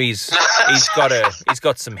 He's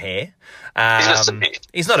got some hair.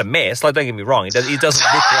 He's not a mess. Like, don't get me wrong. He doesn't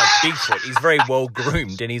look like Bigfoot. He's very well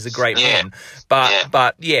groomed and he's a great man. But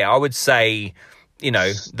I would say,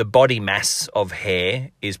 the body mass of hair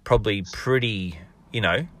is probably pretty,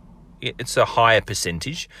 it's a higher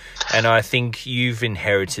percentage, and I think you've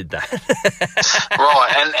inherited that.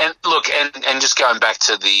 Right, and look, and just going back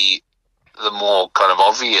to the more kind of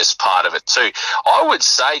obvious part of it too, I would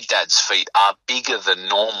say Dad's feet are bigger than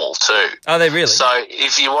normal too. Are they really? So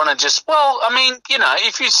if you want to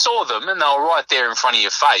if you saw them and they were right there in front of your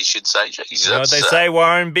face, you'd say, Jesus. You know what they say,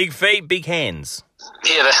 Warren? Big feet, big hands.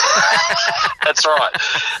 Yeah, that's right.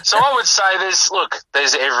 So I would say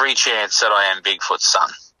there's every chance that I am Bigfoot's son.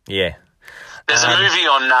 Yeah. There's a movie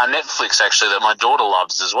on Netflix, actually, that my daughter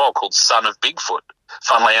loves as well, called Son of Bigfoot,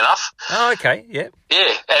 funnily enough. Oh, okay, yeah.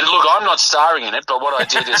 Yeah, and look, I'm not starring in it, but what I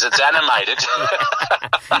did is it's animated.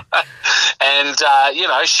 And,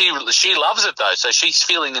 she loves it, though, so she's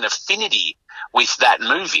feeling an affinity with that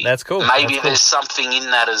movie. That's cool. Maybe there's something in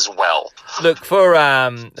that as well. Look, for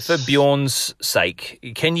Bjorn's sake,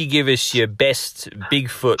 can you give us your best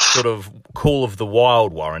Bigfoot sort of call of the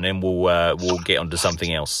wild, Warren, and we'll get onto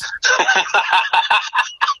something else.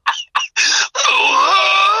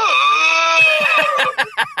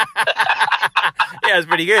 Yeah, it's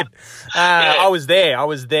pretty good. I was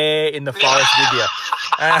there in the forest with you.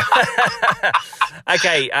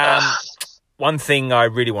 Okay, one thing I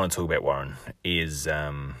really want to talk about, Warren, is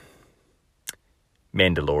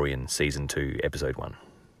Mandalorian Season 2, Episode 1.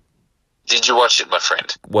 Did you watch it, my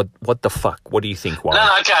friend? What the fuck? What do you think, Warren?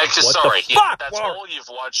 No, okay, just What sorry. the fuck, That's Warren? all you've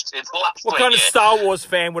watched in the last What week. kind of Star Wars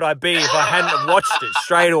fan would I be if I hadn't watched it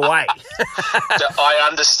straight away? I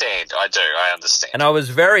understand. I do. I understand. And I was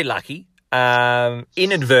very lucky.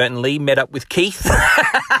 Inadvertently met up with Keith.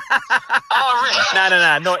 Oh, really?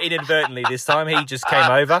 No, not inadvertently this time. He just came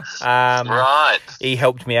over. Right. He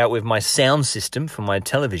helped me out with my sound system for my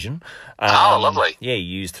television. Lovely. Yeah,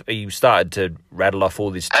 he started to rattle off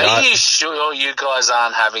all this Are jargon. you sure you guys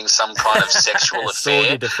aren't having some kind of sexual affair?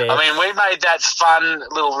 Sordid affair. I mean, we made that fun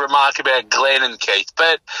little remark about Glenn and Keith,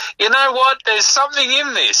 but you know what? There's something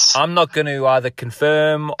in this. I'm not going to either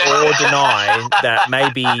confirm or deny that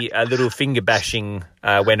maybe a little finger bashing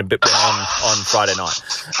went on Friday night.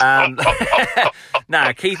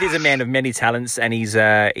 No, Keith is a man of many talents, and he's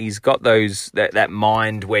got that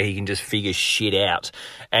mind where he can just figure shit out.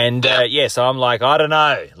 And so I'm like, I don't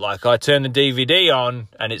know. Like, I turn the DVD on,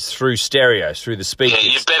 and it's through stereo, through the speakers.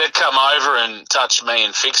 Yeah, you better come over and touch me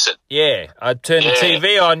and fix it. Yeah, I turned the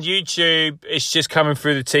TV on YouTube. It's just coming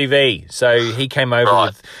through the TV. So he came over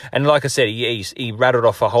with, and like I said, he rattled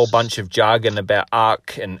off a whole bunch of jargon about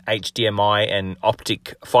ARC and HDMI and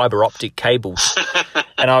fiber optic cables.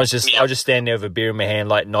 And I was just standing there with a beer in my hand,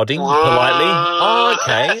 like nodding politely. Oh,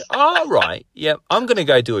 okay, all right, yep. I'm gonna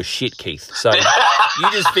go do a shit, Keith. So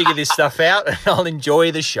you just figure this stuff out, and I'll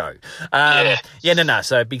enjoy the show.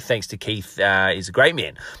 So big thanks to Keith. He's a great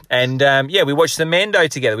man. And we watched the Mando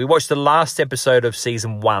together. We watched the last episode of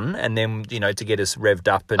season 1, and then to get us revved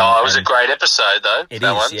up. And it was a great episode, though. It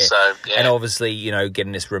that is, one. yeah. So, yeah. And obviously, we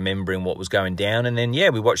us remembering what was going down. And then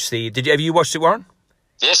we watched have you watched it, Warren?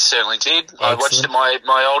 Yes, certainly did. Excellent. I watched it.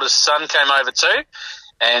 My oldest son came over too,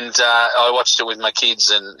 and I watched it with my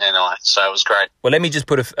kids and I. So it was great. Well, let me just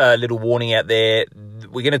put a little warning out there.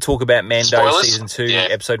 We're going to talk about Mando Spoilers? Season 2,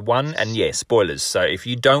 Episode 1, and spoilers. So if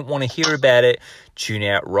you don't want to hear about it, tune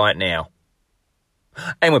out right now.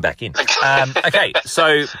 And we're back in. Okay,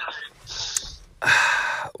 so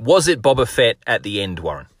was it Boba Fett at the end,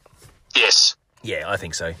 Warren? Yes. Yeah, I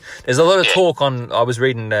think so. There's a lot of talk on. I was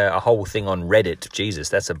reading a whole thing on Reddit. Jesus,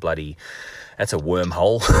 that's a bloody That's a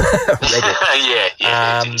wormhole. Reddit.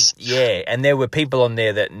 it is. Yeah, and there were people on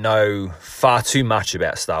there that know far too much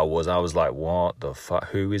about Star Wars. I was like, what the fuck?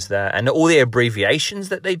 Who is that? And all the abbreviations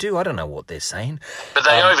that they do, I don't know what they're saying. But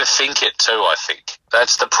they overthink it too, I think.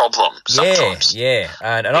 That's the problem sometimes. Yeah.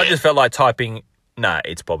 And I just felt like typing,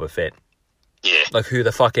 it's Boba Fett. Yeah. Like, who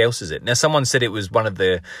the fuck else is it? Now, someone said it was one of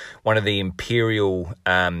the Imperial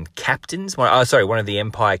captains. One of the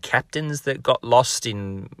Empire captains that got lost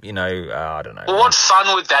in, I don't know. Well, what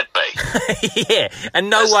fun would that be? Yeah,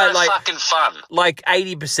 and There's no fucking fun. Like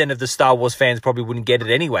 80% of the Star Wars fans probably wouldn't get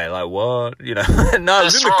it anyway. Like, what? No, it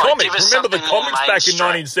was in the comics. Remember the comics back in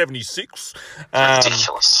 1976?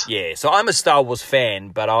 Ridiculous. Yeah, so I'm a Star Wars fan,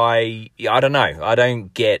 but I don't know. I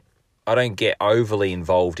don't get overly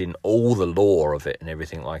involved in all the lore of it and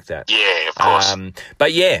everything like that. Yeah, of course.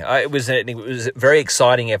 But yeah, it was a very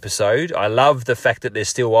exciting episode. I love the fact that they're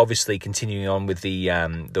still obviously continuing on with the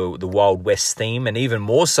Wild West theme, and even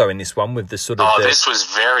more so in this one with the sort of. This was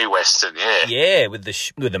very Western, yeah. Yeah, with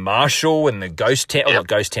the marshal and the ghost town, not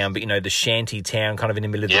ghost town, but the shanty town, kind of in the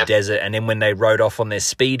middle of the desert, and then when they rode off on their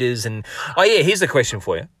speeders, and here's the question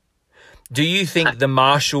for you: do you think the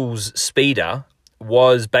marshal's speeder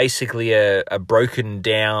was basically a broken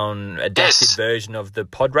down, adapted version of the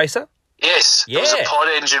pod racer? Yes. Yeah. It was a pod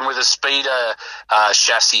engine with a speeder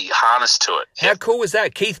chassis harness to it. How cool was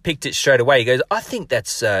that? Keith picked it straight away. He goes, I think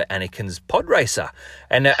that's Anakin's pod racer.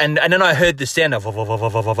 And then I heard the sound of... I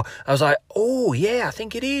was like, oh, yeah, I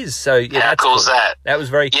think it is. So, yeah, how cool is that? That was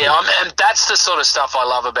very cool. Yeah, and that's the sort of stuff I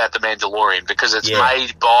love about The Mandalorian, because it's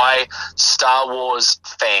made by Star Wars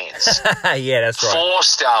fans. Yeah, that's right. For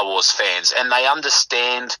Star Wars fans, and they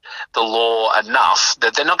understand the lore enough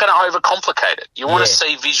that they're not going to overcomplicate it. You want to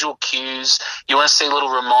see visual cues, you want to see little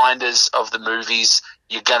reminders of the movies,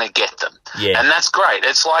 you're going to get them. Yeah. And that's great.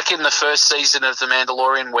 It's like in the first season of The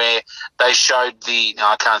Mandalorian where they showed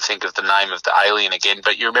I can't think of the name of the alien again,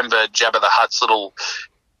 but you remember Jabba the Hutt's little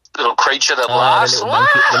creature that laughs? The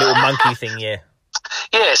little monkey thing, yeah.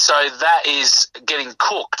 Yeah, so that is getting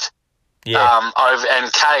cooked. Yeah. Over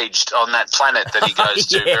and caged on that planet that he goes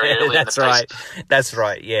to very early in the piece. That's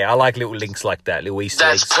right. Yeah, I like little links like that, little Easter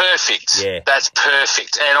eggs. That's perfect. Yeah. That's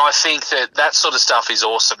perfect. And I think that sort of stuff is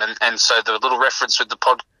awesome. And so the little reference with the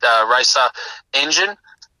pod racer engine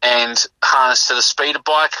and harness to the speeder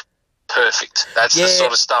bike, perfect. That's the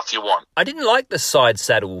sort of stuff you want. I didn't like the side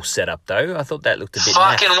saddle setup, though. I thought that looked a bit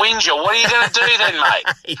fucking whinger. What are you going to do then,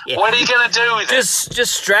 mate? Yeah. What are you going to do with it?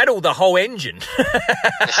 Just straddle the whole engine.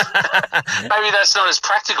 Maybe that's not as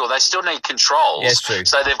practical. They still need controls. Yeah, that's true.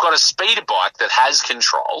 So they've got a speeder bike that has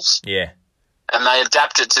controls. Yeah. And they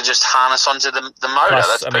adapt it to just harness onto the motor. Plus,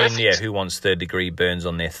 that's perfect. I mean, who wants third-degree burns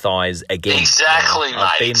on their thighs again? Exactly, mate.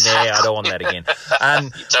 I've been there. I don't want that again.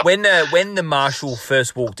 When the marshal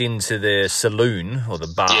first walked into the saloon or the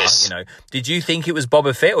bar, did you think it was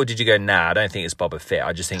Boba Fett, or did you go, nah, I don't think it's Boba Fett.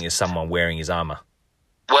 I just think it's someone wearing his armor.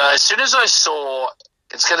 Well, as soon as I saw,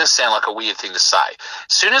 it's going to sound like a weird thing to say.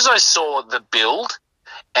 As soon as I saw the build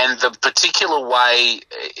and the particular way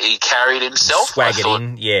he carried himself, swaggered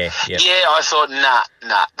in, yeah. Yeah, I thought,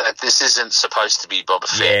 nah, that this isn't supposed to be Boba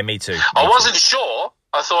Fett. Yeah, me too. I wasn't sure.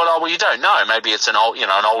 I thought, you don't know. Maybe it's an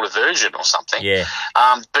older version or something. Yeah.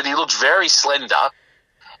 But he looked very slender,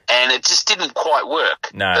 and it just didn't quite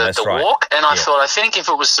work. No, that's the right. walk, and I thought, I think if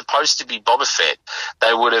it was supposed to be Boba Fett,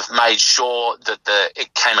 they would have made sure that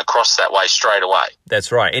it came across that way straight away.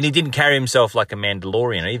 That's right, and he didn't carry himself like a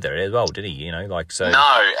Mandalorian either, as well, did he? So.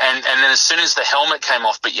 No, and then as soon as the helmet came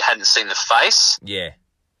off, but you hadn't seen the face. Yeah.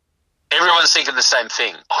 Everyone's thinking the same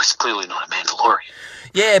thing. Oh, he's clearly not a Mandalorian.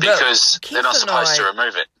 Yeah, because they're not supposed to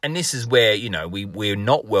remove it. And this is where, we're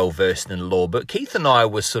not well versed in the lore, but Keith and I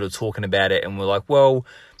were sort of talking about it, and we're like, well,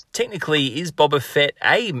 technically, is Boba Fett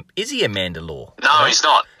is he a Mandalore? No, he's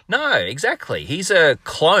not. No, exactly. He's a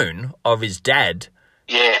clone of his dad.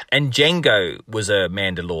 Yeah. And Jango was a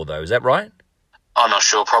Mandalore, though. Is that right? I'm not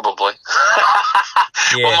sure, probably.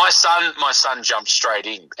 Yeah. Well, my son jumped straight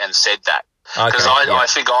in and said that. Because Okay, I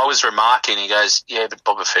think I was remarking, he goes, yeah, but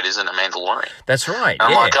Boba Fett isn't a Mandalorian. That's right, and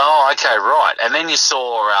I'm like, oh, okay, right. And then you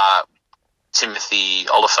saw Timothy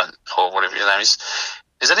Oliphant, or whatever his name is.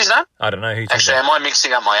 Is that his name? I don't know who. Actually, am I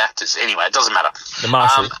mixing up my actors? Anyway, it doesn't matter. The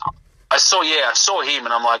marshal. I saw him,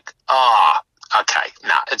 and I'm like, okay,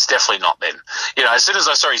 nah, it's definitely not then. As soon as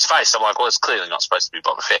I saw his face, I'm like, well, it's clearly not supposed to be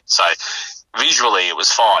Boba Fett. So visually, it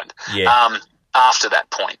was fine. Yeah. After that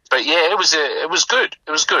point, but yeah, it was good.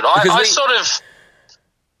 It was good. I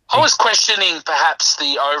was questioning perhaps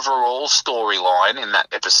the overall storyline in that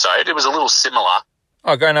episode. It was a little similar.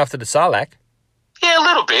 Oh, going after the Sarlacc. Yeah, a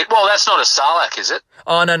little bit. Well, that's not a sarlacc, is it?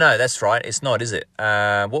 Oh no, that's right. It's not, is it?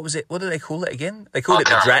 What was it? What did they call it again? They called it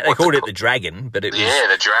the dragon, but it was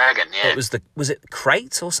the dragon. Yeah, it was it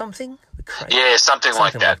crate or something? The crate? Yeah, something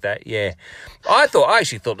like that. Yeah, I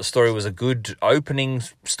actually thought the story was a good opening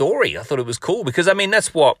story. I thought it was cool because I mean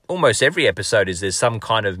that's what almost every episode is. There's some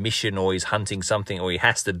kind of mission, or he's hunting something, or he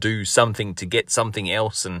has to do something to get something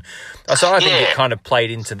else, and so I think it kind of played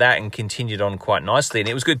into that and continued on quite nicely. And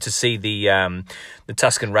it was good to see the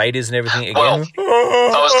Tusken Raiders and everything again. Well,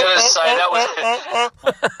 I was going to say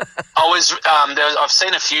that I've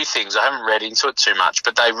seen a few things. I haven't read into it too much,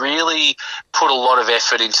 but they really put a lot of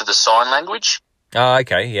effort into the sign language. Oh,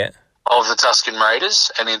 okay, yeah. Of the Tusken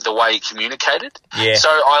Raiders and in the way he communicated. Yeah. So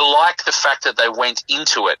I like the fact that they went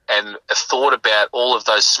into it and thought about all of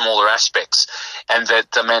those smaller aspects and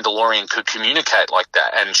that the Mandalorian could communicate like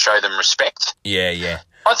that and show them respect. Yeah.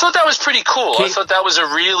 I thought that was pretty cool. I thought that was a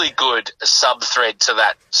really good sub-thread to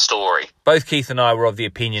that story. Both Keith and I were of the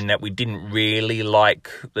opinion that we didn't really like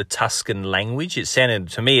the Tusken language.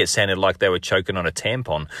 To me it sounded like they were choking on a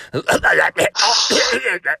tampon. But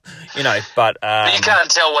you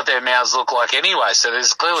can't tell what their mouths look like anyway, so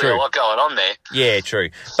there's clearly a lot going on there. Yeah,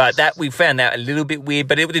 true. But that we found that a little bit weird,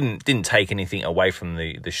 but it didn't take anything away from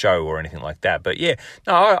the show or anything like that. But yeah,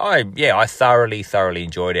 no, I thoroughly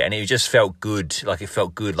enjoyed it, and it just felt good. Like it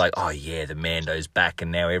felt good, like, oh yeah, the Mando's back,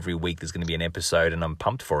 and now every week there's going to be an episode, and I'm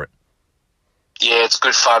pumped for it. Yeah, it's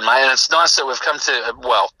good fun, mate, and it's nice that we've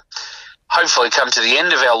hopefully come to the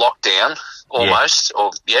end of our lockdown, almost,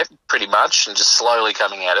 pretty much, and just slowly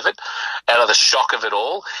coming out of the shock of it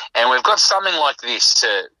all, and we've got something like this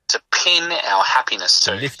to pin our happiness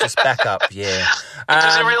to. Lift us back up, yeah.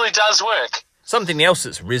 Because it really does work. Something else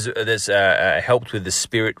that's helped with the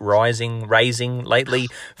spirit raising lately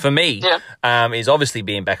for me is obviously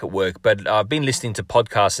being back at work. But I've been listening to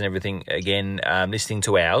podcasts and everything again, listening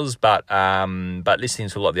to ours, but listening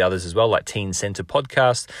to a lot of the others as well, like Teen Centre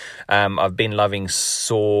podcast. I've been loving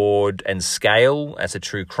Sword and Scale as a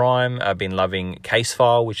true crime. I've been loving Case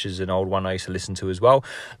File, which is an old one I used to listen to as well.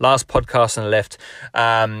 Last podcast on the left,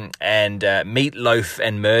 and Meatloaf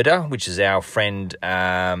and Murder, which is our friend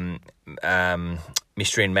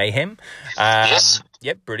Mystery and Mayhem. Yes.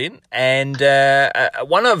 Yep, brilliant. And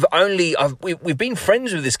we've been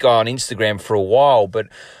friends with this guy on Instagram for a while, and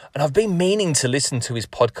I've been meaning to listen to his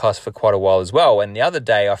podcast for quite a while as well. And the other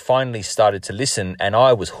day I finally started to listen, and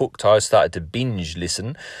I was hooked. I started to binge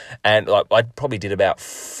listen, and I probably did about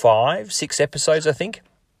 5-6 episodes, I think.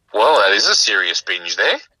 Well, that is a serious binge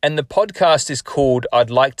there. And the podcast is called I'd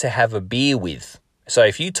Like to Have a Beer With. So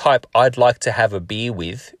if you type I'd Like to Have a Beer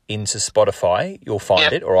With into Spotify, you'll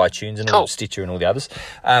find it, or iTunes and Stitcher and all the others.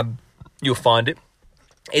 You'll find it.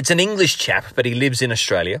 It's an English chap, but he lives in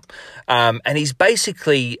Australia. And he's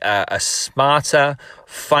basically a smarter,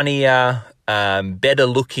 funnier,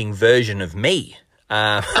 better-looking version of me.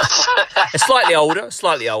 Slightly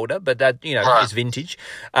older, but that, is vintage.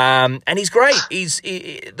 And he's great.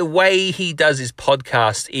 The way he does his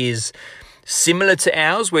podcast is similar to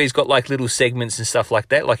ours, where he's got like little segments and stuff like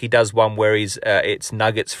that. Like he does one where it's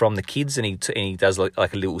nuggets from the kids, and he does like a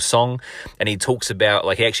little song, and he talks about,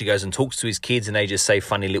 like, he actually goes and talks to his kids, and they just say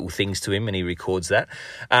funny little things to him, and he records that.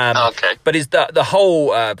 Okay. But the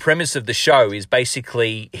whole premise of the show is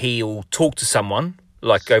basically he'll talk to someone,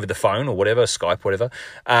 like over the phone or whatever, Skype, whatever,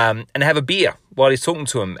 and have a beer while he's talking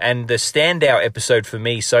to him. And the standout episode for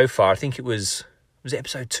me so far, I think it was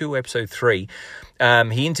episode 2 or episode 3.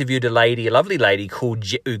 He interviewed a lovely lady who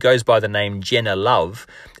goes by the name Jenna Love,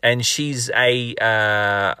 and she's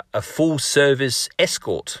a full service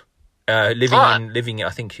escort, living I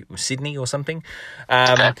think Sydney or something.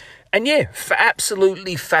 Okay. And yeah,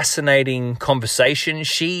 absolutely fascinating conversation.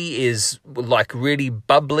 She is like really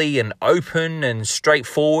bubbly and open and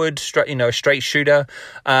straightforward, a straight shooter.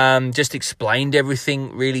 Just explained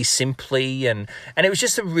everything really simply, and it was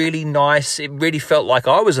just a really nice. It really felt like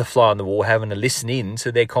I was a fly on the wall having to listen in to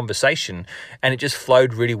their conversation, and it just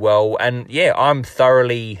flowed really well. And yeah, I'm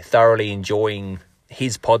thoroughly enjoying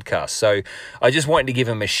his podcast. So I just wanted to give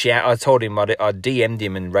him a shout. I told him I DM'd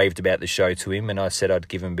him and raved about the show to him, and I said I'd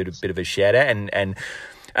give him a bit of a shout out, and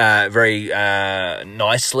very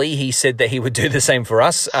nicely he said that he would do the same for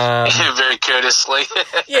us. Very courteously.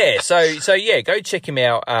 Yeah, so yeah, go check him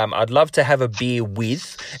out. I'd love to have a beer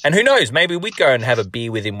with, and who knows, maybe we'd go and have a beer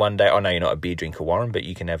with him one day. I know you're not a beer drinker, Warren, but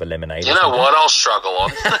you can have a lemonade. You know what? I'll struggle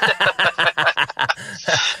on.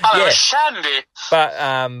 I'm a shandy.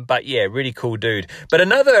 But yeah, really cool dude. But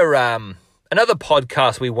another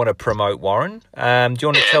podcast we want to promote, Warren. Do you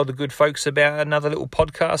want to tell the good folks about another little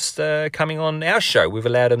podcast coming on our show? We've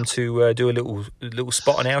allowed them to do a little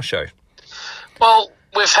spot on our show. Well,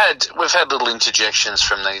 we've had little interjections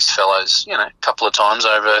from these fellows, a couple of times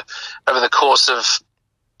over the course of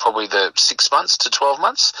probably the 6 months to 12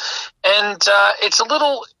 months, and it's a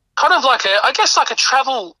little kind of like a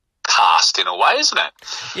travel cast in a way, isn't it?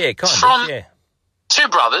 Yeah, kind From of. Yeah. two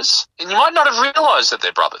brothers, and you might not have realised that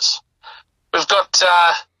they're brothers. We've got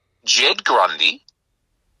Jed Grundy,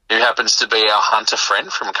 who happens to be our hunter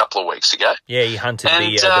friend from a couple of weeks ago. Yeah, he hunted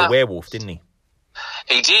the werewolf, didn't he?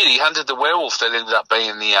 He did. He hunted the werewolf that ended up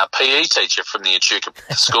being the PE teacher from the Echuca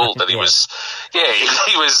school that he was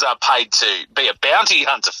paid to be a bounty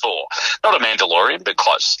hunter for. Not a Mandalorian, but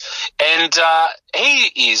close. And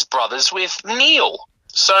he is brothers with Neil.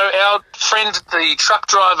 So our friend, the truck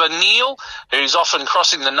driver Neil, who's often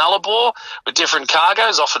crossing the Nullarbor with different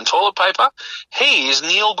cargoes, often toilet paper, he is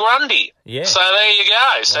Neil Grundy. Yeah. So there you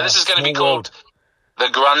go. So this is going to be called the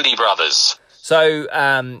Grundy Brothers. So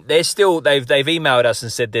they've emailed us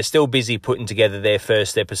and said they're still busy putting together their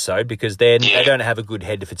first episode because they don't have a good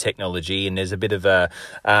head for technology, and there's a bit of they're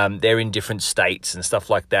in different states and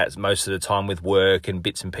stuff like that most of the time with work and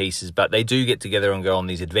bits and pieces, but they do get together and go on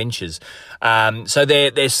these adventures. So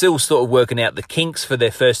they're still sort of working out the kinks for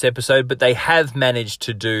their first episode, but they have managed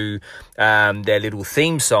to do their little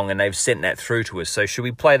theme song, and they've sent that through to us. So should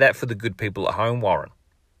we play that for the good people at home, Warren?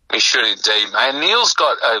 We should indeed, mate. Neil's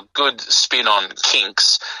got a good spin on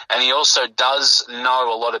kinks, and he also does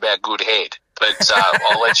know a lot about good head. But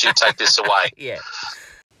I'll let you take this away. Yeah.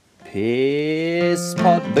 Piss,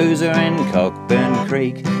 pot, boozer and Cockburn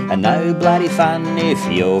Creek, and no bloody fun if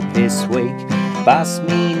you're piss weak. Bust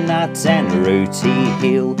me nuts and Rooty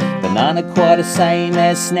Hill, but none are quite the same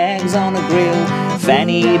as snags on a grill.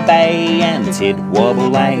 Fanny Bay and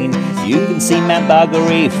Tidwabble Lane, you can see Mount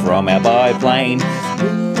Buggery from our biplane.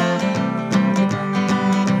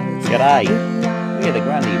 G'day, we're the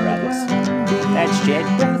Grundy Brothers. That's Jed,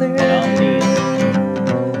 and I'm Neil.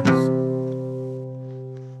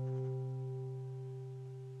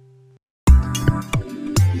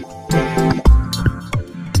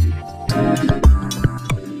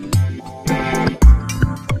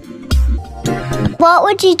 What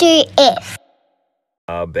would you do if?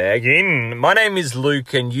 Bag in. My name is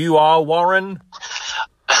Luke, and you are Warren.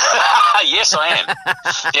 Yes, I am.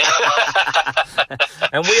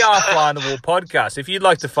 And we are Fly on the Wall Podcast. If you'd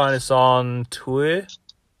like to find us on Twitter,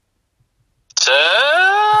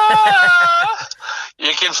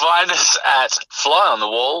 you can find us at Fly on the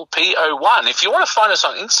Wall PO1. If you want to find us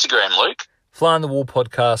on Instagram, Luke, Fly on the Wall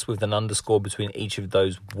Podcast with an underscore between each of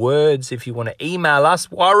those words. If you want to email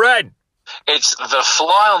us, Warren, it's the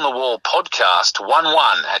Fly on the Wall Podcast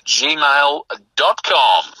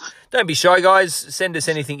 11@gmail.com. Don't be shy, guys. Send us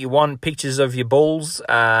anything you want. Pictures of your balls. Pictures.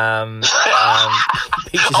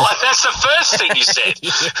 Oh, that's the first thing you said.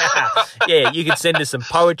 Yeah, you can send us some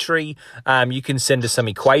poetry. You can send us some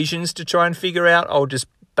equations to try and figure out. I'll just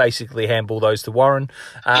basically handball those to Warren.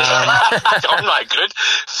 I'm no good.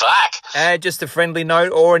 Fuck. Just a friendly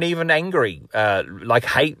note or an even angry, like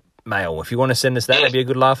hate mail. If you want to send us that, that'd be a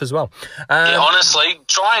good laugh as well. Honestly,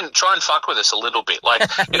 try and fuck with us a little bit. Like,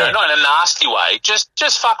 not in a nasty way.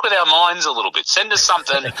 Just fuck with our minds a little bit. Send us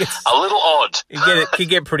something a little odd. It could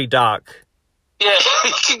get pretty dark. Yeah,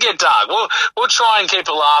 it can get dark. We'll try and keep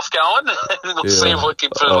a laugh going. We'll see if we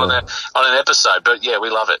can put it on an episode. But yeah,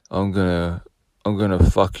 we love it. I'm gonna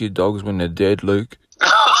fuck your dogs when they're dead, Luke.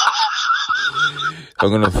 I'm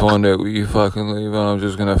gonna find out where you fucking live, and I'm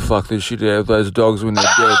just gonna fuck the shit out of those dogs when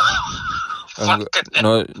they're dead.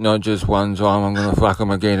 Not just one time. I'm gonna fuck them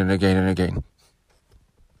again and again and again.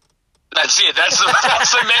 That's it. That's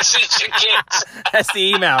the message you get. That's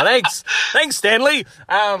the email. Thanks, Stanley.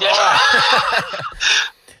 All right.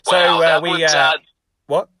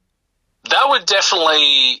 What? That would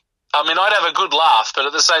definitely. I mean, I'd have a good laugh, but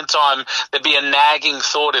at the same time, there'd be a nagging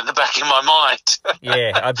thought in the back of my mind.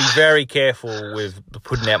 Yeah, I'd be very careful with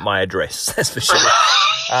putting out my address, that's for sure.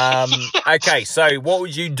 Okay, so what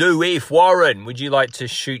would you do if, Warren, would you like to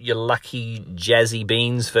shoot your lucky jazzy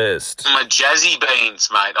beans first? My jazzy beans,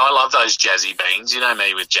 mate. I love those jazzy beans. You know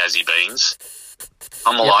me with jazzy beans.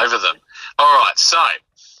 I'm all over them. All right, so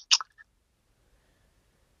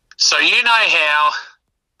you know how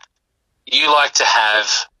you like to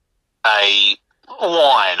have a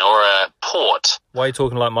wine or a port. Why are you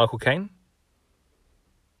talking like Michael Caine?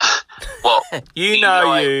 Well,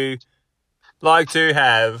 you like to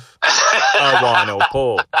have a wine or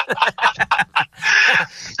port.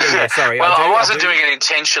 Yeah, sorry. Well, I wasn't do. doing it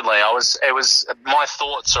intentionally. My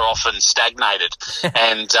thoughts are often stagnated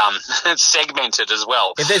and segmented as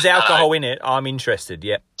well. If there's alcohol in it, I'm interested,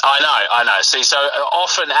 yeah. I know. See, so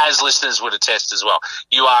often, as listeners would attest as well,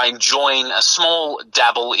 you are enjoying a small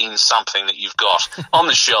dabble in something that you've got on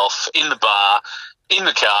the shelf, in the bar, in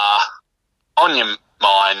the car, on your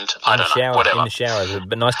mind, I don't know, whatever. In the shower.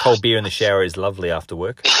 A nice cold beer in the shower is lovely after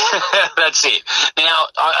work. That's it. Now,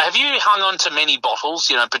 have you hung on to many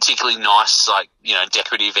bottles, particularly nice, like,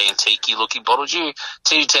 decorative, antique-y looking bottles? Do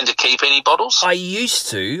you tend to keep any bottles? I used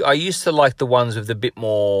to like the ones with a bit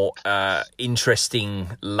more interesting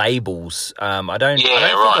labels. I don't think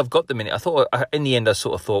I've got them in it. I thought, in the end, I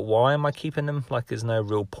sort of thought, why am I keeping them? Like, there's no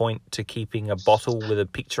real point to keeping a bottle with a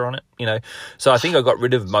picture on it, So I think I got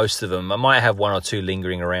rid of most of them. I might have one or two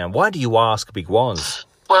lingering around. Why do you ask, Big Waz?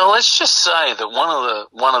 Well, let's just say that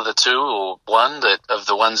one of the two, or one of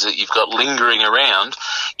the ones that you've got lingering around,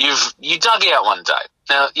 you dug out one day.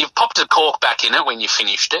 Now, you've popped a cork back in it when you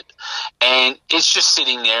finished it, and it's just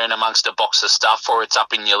sitting there in amongst a box of stuff, or it's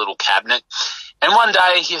up in your little cabinet. And one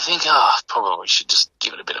day you think, probably should just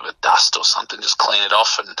give it a bit of a dust or something, just clean it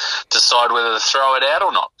off and decide whether to throw it out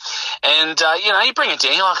or not. And, you bring it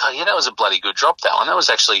down, you're like, oh, yeah, that was a bloody good drop, that one. That was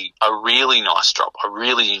actually a really nice drop. I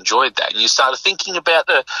really enjoyed that. And you started thinking about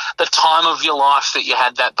the time of your life that you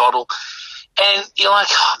had that bottle. And you're like,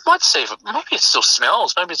 I might see if maybe it still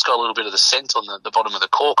smells. Maybe it's got a little bit of the scent on the bottom of the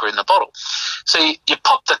cork or in the bottle. So you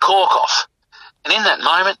pop the cork off. And in that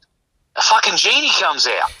moment, a fucking genie comes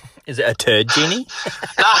out. Is it a turd genie?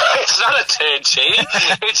 No, it's not a turd genie.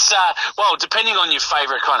 It's, depending on your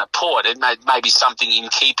favourite kind of port, it may be something in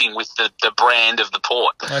keeping with the brand of the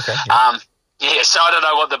port. Okay. Yeah. So I don't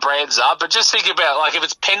know what the brands are, but just think about, like, if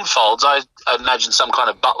it's Penfolds, I imagine some kind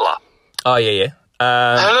of butler. Oh, yeah.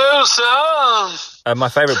 Hello, sir. My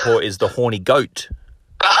favourite port is the Horny Goat.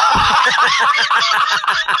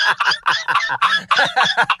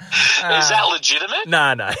 Is that legitimate?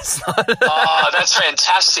 No, it's not. Oh, that's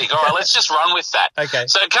fantastic. All right, let's just run with that. Okay.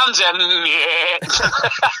 So it comes out, and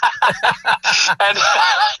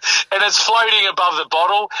it's floating above the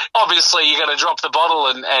bottle. Obviously, you're going to drop the bottle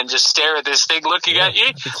and just stare at this thing looking at you.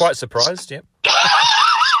 I'd be quite surprised, yep.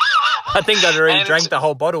 I think I'd already drank the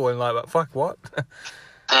whole bottle and like, fuck, what?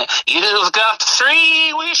 You've got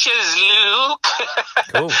 3 wishes, Luke.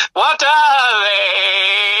 Cool. What are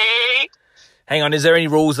they? Hang on, is there any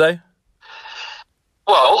rules though?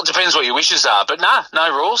 Well, it depends what your wishes are, but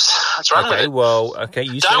no rules. Let's run with it. Well, okay,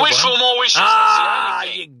 you don't wish for more wishes.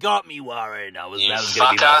 You got me worried. That was going to be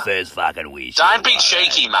my first fucking wish. Don't be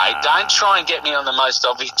cheeky, mate. Don't try and get me on the most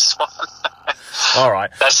obvious one. All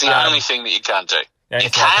right. That's the only thing that you can't do. You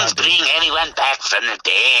can't bring anyone back from the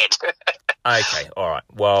dead. Okay, all right.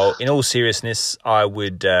 Well, in all seriousness, I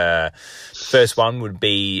would... first one would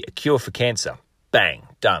be a cure for cancer. Bang,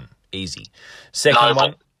 done, easy.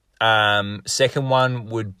 Second one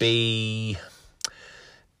would be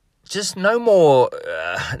just no more...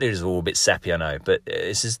 it is all a bit sappy, I know, but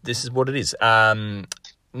this is what it is.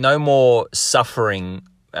 No more suffering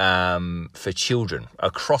for children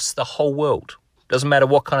across the whole world. Doesn't matter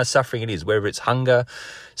what kind of suffering it is, whether it's hunger,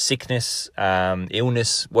 sickness,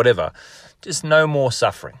 illness, whatever. Just no more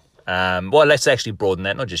suffering. Well, let's actually broaden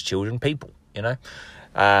that, not just children, people,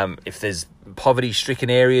 If there's poverty-stricken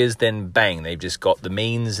areas, then bang, they've just got the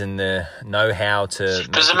means and the know-how to...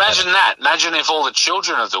 Because imagine that. Imagine if all the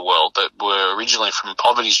children of the world that were originally from a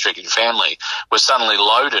poverty-stricken family were suddenly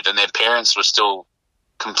loaded and their parents were still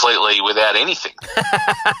completely without anything.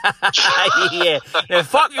 Yeah,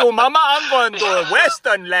 fuck you, mama, I'm going to a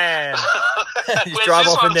western land. Just drive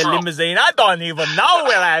off in their limousine. I don't even know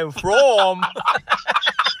where I'm from.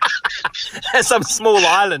 Some small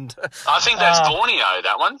island. I think that's Borneo,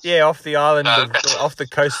 that one. Yeah, off the island, off the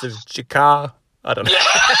coast of Jakarta. I don't know. Yeah.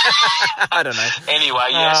 I don't know.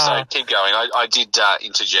 Anyway, so keep going. I did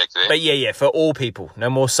interject there. But yeah, for all people,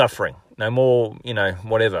 no more suffering. No more,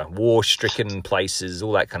 whatever, war-stricken places,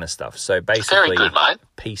 all that kind of stuff. So basically, very good, mate.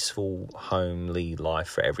 Peaceful, homely life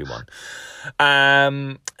for everyone.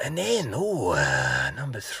 And then,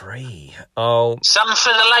 number 3. Oh, something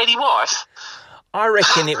for the lady wife. I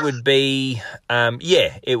reckon it would be,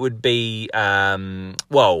 it would be,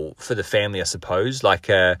 for the family, I suppose, like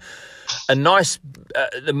a nice,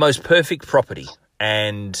 the most perfect property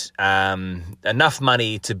and enough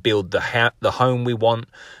money to build the home we want.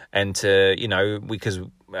 And to, because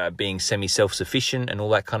being semi-self-sufficient and all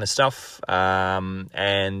that kind of stuff.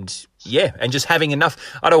 And just having enough.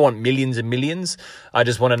 I don't want millions and millions. I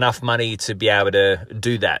just want enough money to be able to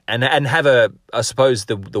do that. And have I suppose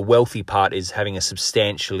the wealthy part is having a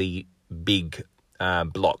substantially big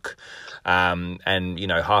block. And, you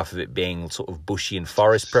know, half of it being sort of bushy and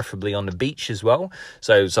forest, preferably on the beach as well.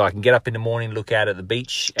 So I can get up in the morning, look out at the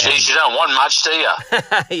beach. And, Jeez, you don't want much, do you?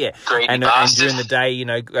 yeah. Greedy And bastard. during the day, you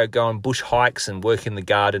know, go on bush hikes and work in the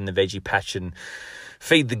garden, the veggie patch, and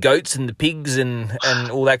feed the goats and the pigs and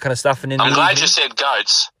all that kind of stuff. And I'm glad you said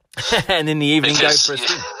goats. and in the evening Because, go for a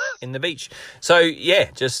swim in the beach. So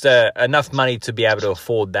yeah, just enough money to be able to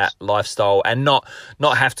afford that lifestyle and not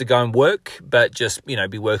have to go and work, but just, you know,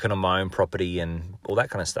 be working on my own property and all that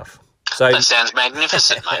kind of stuff. So That sounds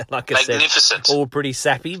magnificent, mate. like I Magnificent. said, all pretty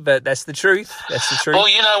sappy, but that's the truth. That's the truth. Well,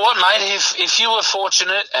 you know what, mate? If you were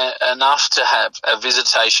fortunate enough to have a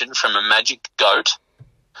visitation from a magic goat,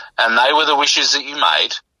 and they were the wishes that you made,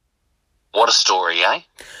 what a story, eh?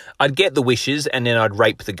 I'd get the wishes and then I'd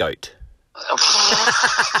rape the goat.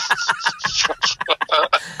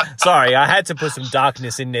 Sorry, I had to put some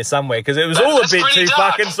darkness in there somewhere because it was all a That's bit pretty too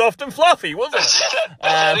dark. fucking soft and fluffy, wasn't it?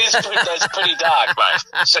 That's pretty dark, mate.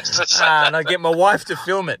 And I get my wife to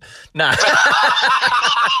film it. No.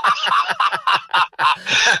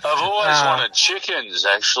 I've always wanted chickens,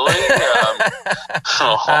 actually.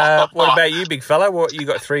 What about you, big fella? What, you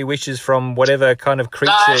got 3 wishes from whatever kind of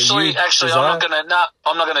creature actually, you I'm desire?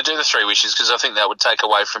 not gonna do the 3 wishes because I think that would take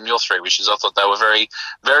away from your 3 wishes. I thought they were very,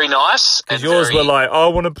 very nice. Because yours were like, I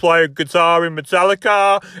want to play a guitar in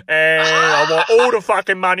Metallica and I want all the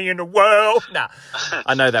fucking money in the world. Nah,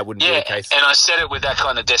 I know that wouldn't be the case. and I said it with that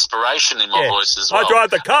kind of desperation in my voice as well. I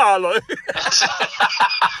drive the car, Lou.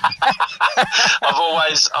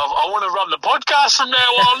 I want to run the podcast from now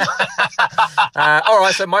on. All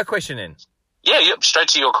right, so my question then. Yep, straight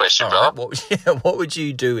to your question, All brother. right, what would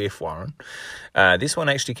you do if, Warren? This one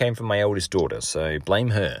actually came from my oldest daughter, so blame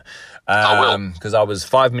her. I will. Because I was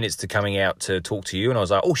 5 minutes to coming out to talk to you, and I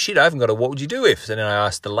was like, oh shit, I haven't got a what would you do if? And then I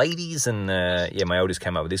asked the ladies, and my oldest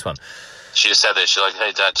came up with this one. She just sat there. She's like,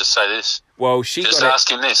 hey, Dad, just say this. Well, she Just got ask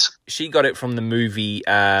him this. She got it from the movie,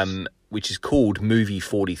 which is called Movie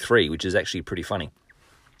 43, which is actually pretty funny.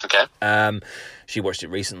 Okay. She watched it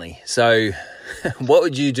recently. So, what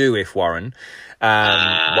would you do if, Warren,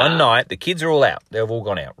 one night, the kids are all out. They've all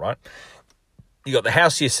gone out, right? You got the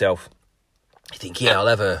house to yourself. You think,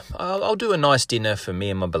 I'll do a nice dinner for me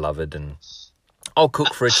and my beloved, and I'll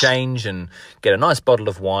cook for a change and get a nice bottle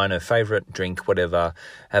of wine, her favourite drink, whatever,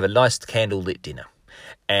 have a nice candlelit dinner.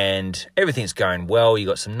 And everything's going well. You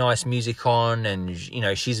got some nice music on, and you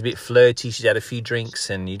know she's a bit flirty. She's had a few drinks,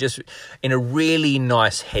 and you're just in a really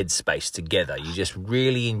nice headspace together. You're just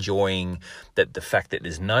really enjoying the fact that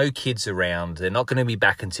there's no kids around. They're not going to be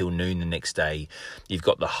back until noon the next day. You've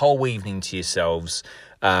got the whole evening to yourselves.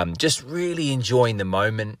 Just really enjoying the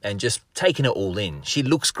moment and just taking it all in. She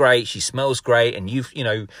looks great, she smells great, and you've,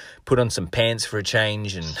 put on some pants for a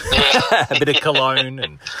change and a bit of cologne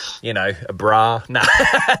and, a bra. No.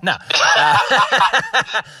 I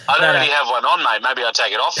don't already have one on, mate. Maybe I'll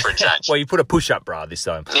take it off for a change. Well, you put a push-up bra this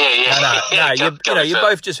time. Yeah. You're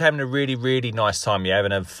both just having a really, really nice time. You're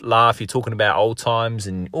having a laugh, you're talking about old times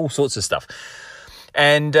and all sorts of stuff.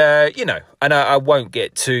 And, and I won't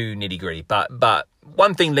get too nitty-gritty, but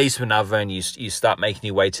one thing leads to another, and you start making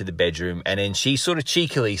your way to the bedroom, and then she sort of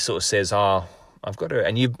cheekily says, "Oh, I've got to,"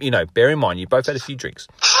 and you bear in mind you both had a few drinks,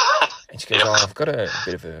 and she goes, "Oh, I've got a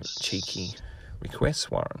bit of a cheeky request,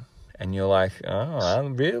 Warren," and you're like, "Oh,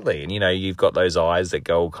 really?" And you've got those eyes that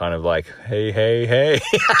go kind of like, "Hey."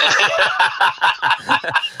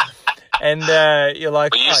 And you're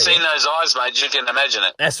like, well, you've seen those eyes, mate. You can imagine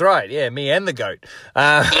it. That's right. Yeah, me and the goat.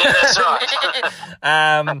 Yeah, that's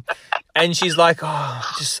right. And she's like, I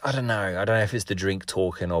don't know. I don't know if it's the drink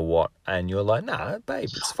talking or what. And you're like, nah, babe,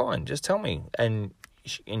 it's fine. Just tell me. And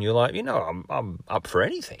you're like, I'm up for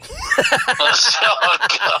anything. Oh,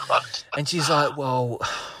 God. And she's like, well,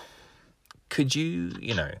 could you,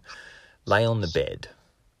 lay on the bed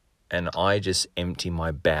and I just empty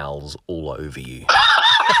my bowels all over you?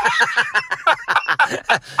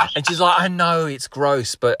 And she's like, I know it's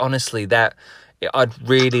gross, but honestly, I'd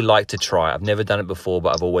really like to try. I've never done it before,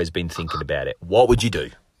 but I've always been thinking about it. What would you do?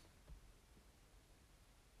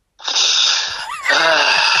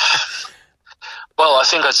 Well, I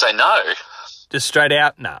think I'd say no. Just straight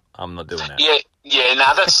out? No, I'm not doing that. Yeah,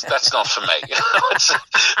 no, that's not for me.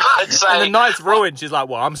 I'd say... And the night's ruined. She's like,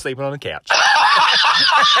 well, I'm sleeping on the couch.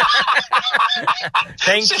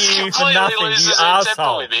 Thank you for nothing, you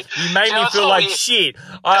asshole. You made me feel like shit. It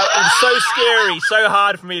was so scary, so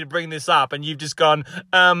hard for me to bring this up, and you've just gone,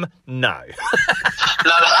 no. No.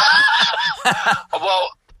 Well,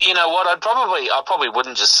 you know what? I probably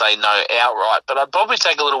wouldn't just say no outright, but I'd probably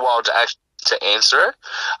take a little while to to answer it.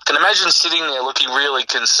 I can imagine sitting there looking really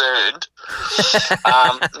concerned,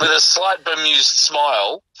 with a slight bemused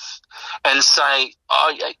smile, and say,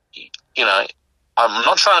 "Oh, you know, I'm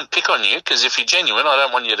not trying to pick on you, because if you're genuine, I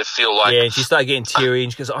don't want you to feel like..." Yeah, she started getting teary,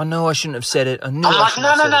 and she goes, "I know I shouldn't have said it. I'm like, no.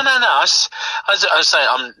 I say,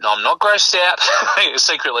 I'm not grossed out.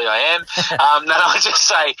 Secretly, I am. No, I just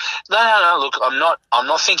say, no. Look, I'm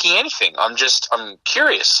not thinking anything. I'm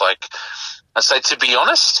curious. Like, I say, to be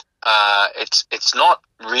honest, it's not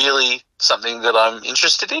really something that I'm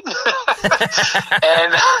interested in, and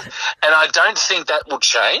I don't think that will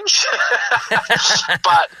change.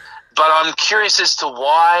 But I'm curious as to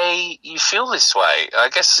why you feel this way. I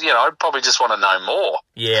guess, I'd probably just want to know more.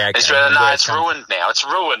 Yeah, okay. It's ruined now. It's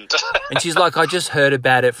ruined. And she's like, I just heard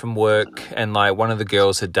about it from work, and like one of the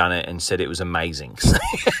girls had done it and said it was amazing.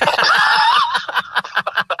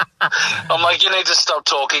 I'm like, you need to stop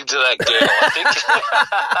talking to that girl, I think.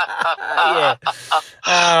 Yeah.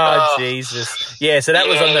 Oh, Jesus. Yeah, so that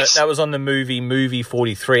was on the movie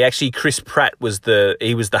 43. Actually, Chris Pratt was the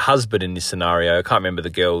husband in this scenario. I can't remember the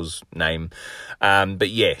girl's name. But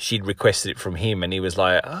yeah, she'd requested it from him, and he was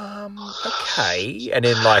like, okay. And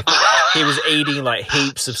then like he was eating like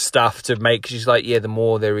heaps of stuff to make. She's like, yeah, the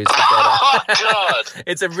more there is, the better. Oh God!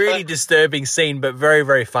 It's a really disturbing scene, but very,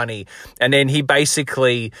 very funny. And then he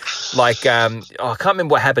basically like, I can't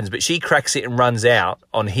remember what happens, but she cracks it and runs out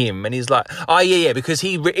on him, and he's like, oh yeah, because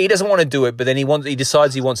he doesn't want to do it, but then he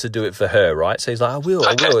decides he wants to do it for her, right? So he's like, I will,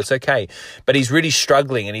 it's okay. But he's really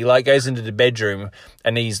struggling, and he like goes into the bedroom,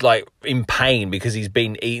 and he's like in pain because he's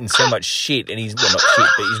been eating so much shit, and he's not shit,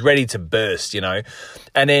 but he's ready to burst,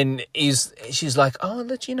 And then she's like, oh,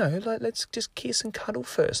 let's just kiss and cuddle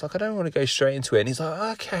first. Like, I don't want to go straight into it. And he's like,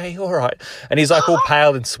 okay, all right. And he's like all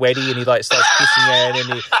pale and sweaty, and he like starts kissing her,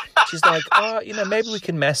 and she's like, oh, maybe we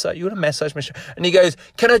can massage. You want to massage my shoulder? And he goes,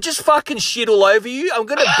 can I just fucking shit all over you? I'm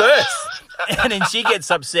gonna burst. And then she gets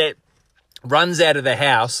upset, runs out of the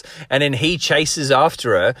house, and then he chases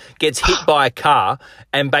after her, gets hit by a car,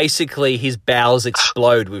 and basically his bowels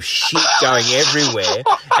explode with shit going everywhere.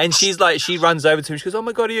 And she runs over to him, she goes, oh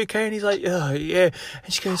my God, are you okay? And he's like, oh yeah.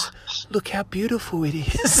 And she goes, look how beautiful it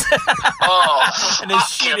is. And there's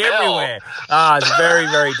shit everywhere. It's very,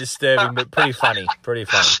 very disturbing, but pretty funny.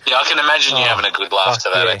 Yeah, I can imagine you having a good laugh to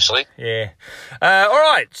that, actually. Yeah. All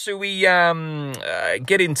right, so we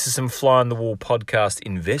get into some Fly on the Wall podcast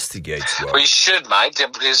investigates. We should, mate,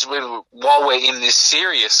 because while we're in this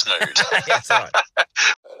serious mood. That's right.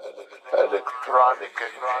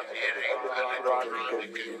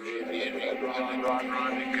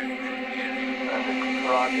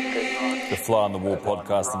 The Fly on the Wall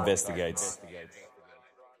podcast investigates.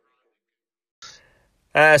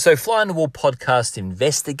 So Fly on the Wall podcast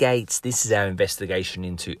investigates. This is our investigation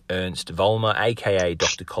into Ernst Vollmer, a.k.a.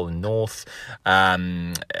 Dr. Colin North.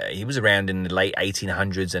 He was around in the late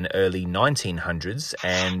 1800s and early 1900s,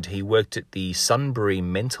 and he worked at the Sunbury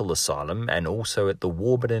Mental Asylum and also at the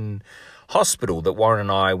Warburton Hospital that Warren and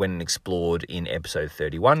I went and explored in episode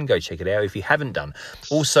 31. Go check it out if you haven't done.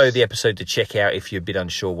 Also, the episode to check out if you're a bit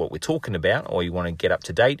unsure what we're talking about or you want to get up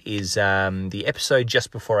to date is the episode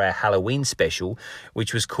just before our Halloween special,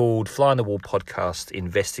 which was called Fly on the Wall Podcast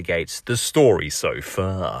Investigates the Story So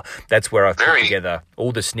Far. That's where I've put together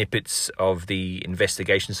all the snippets of the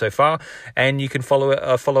investigation so far, and you can follow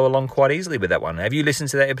along quite easily with that one. Have you listened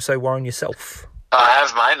to that episode, Warren, yourself? I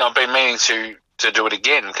have, mate, and I've been meaning to do it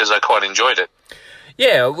again because I quite enjoyed it.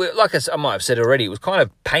 Yeah, like I might have said already, it was kind of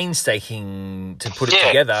painstaking to put it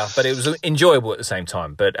together, but it was enjoyable at the same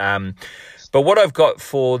time. But what I've got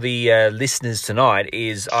for the listeners tonight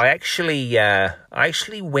is I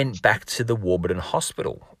actually went back to the Warburton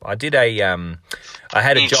Hospital. I did I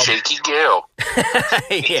had a job. Cheeky girl.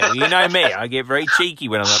 Yeah, you know me. I get very cheeky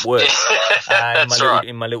when I'm at work.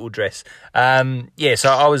 In my little dress. So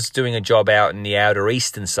I was doing a job out in the outer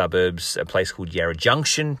eastern suburbs, a place called Yarra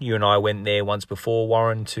Junction. You and I went there once before,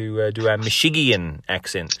 Warren, to do our Michigan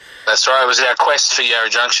accent. That's right. It was our quest for Yarra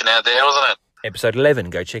Junction out there, wasn't it? Episode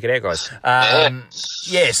 11. Go check it out, guys. I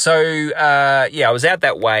was out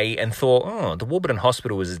that way and thought, the Warburton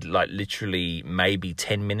Hospital was like literally maybe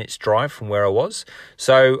 10 minutes drive from where I was.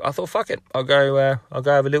 So I thought, fuck it, I'll go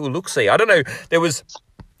have a little look-see. I don't know, there was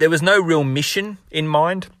no real mission in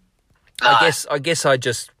mind. No. I guess I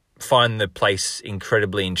just find the place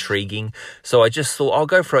incredibly intriguing. So I just thought I'll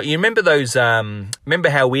go for it. You remember those?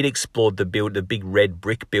 Remember how we'd explored the big red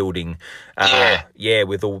brick building?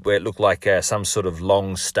 With all where it looked like some sort of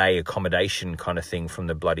long stay accommodation kind of thing from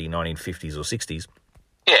the bloody 1950s or 60s.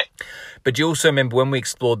 Yeah. But you also remember when we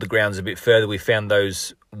explored the grounds a bit further, we found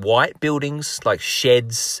those white buildings, like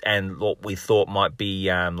sheds, and what we thought might be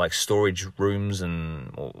like storage rooms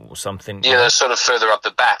or something. Yeah, they're sort of further up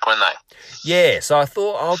the back, weren't they? Yeah, so I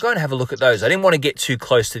thought I'll go and have a look at those. I didn't want to get too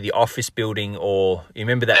close to the office building, or you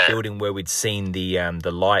remember that building where we'd seen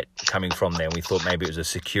the light coming from there, and we thought maybe it was a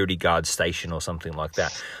security guard station or something like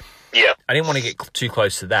that. Yeah. I didn't want to get too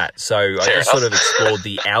close to that, so I just sort of explored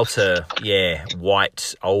the outer,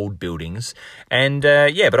 white old buildings. And,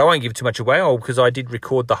 but I won't give too much away because I did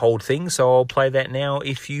record the whole thing, so I'll play that now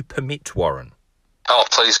if you permit, Warren. Oh,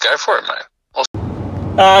 please go for it, mate.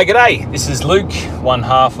 G'day, this is Luke, one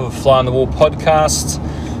half of Fly on the Wall podcast.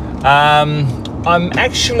 I'm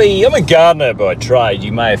a gardener by trade.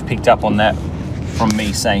 You may have picked up on that from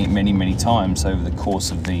me saying it many, many times over the course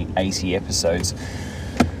of the 80 episodes.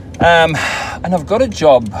 And I've got a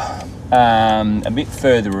job a bit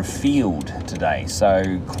further afield today,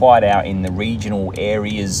 so quite out in the regional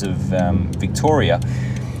areas of Victoria.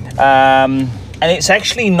 And it's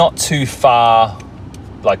actually not too far,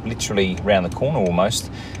 like literally around the corner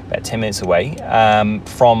almost, about 10 minutes away,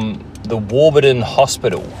 from the Warburton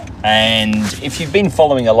Hospital. And if you've been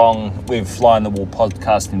following along with Fly on the Wall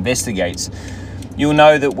podcast Investigates, you'll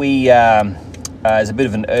know that we... as a bit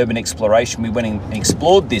of an urban exploration, we went and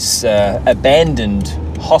explored this abandoned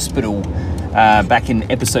hospital back in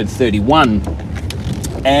episode 31,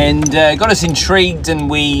 and got us intrigued, and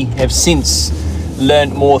we have since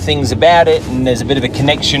learnt more things about it, and there's a bit of a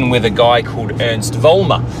connection with a guy called Ernst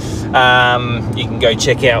Vollmer. You can go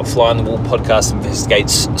check out Fly on the Wall podcast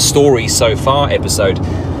Investigates Story So Far episode.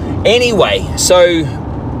 Anyway, so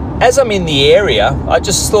as I'm in the area, I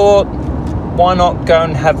just thought, why not go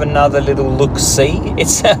and have another little look-see?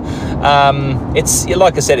 It's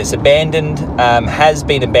like I said, it's abandoned, has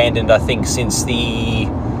been abandoned, I think, since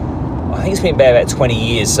it's been about 20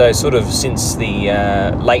 years, so sort of since the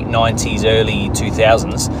late 90s, early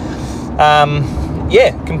 2000s.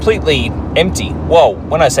 Completely empty. Well,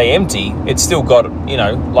 when I say empty, it's still got,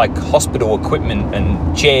 like hospital equipment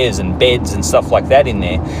and chairs and beds and stuff like that in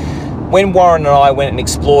there. When Warren and I went and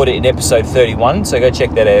explored it in episode 31, so go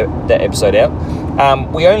check that episode out,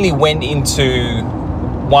 we only went into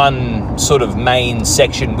one sort of main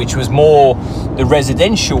section, which was more the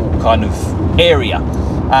residential kind of area,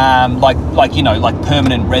 like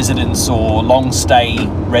permanent residents or long stay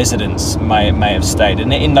residents may have stayed.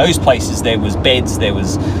 And in those places, there was beds, there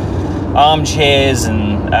was armchairs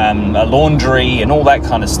and a laundry and all that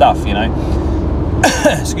kind of stuff,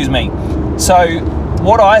 Excuse me. So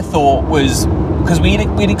what I thought was, because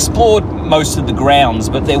we'd explored most of the grounds,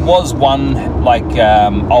 but there was one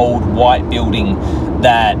old white building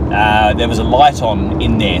that there was a light on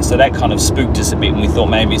in there, so that kind of spooked us a bit, and we thought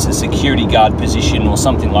maybe it's a security guard position or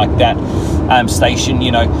something like that, station,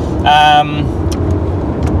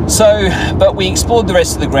 but we explored the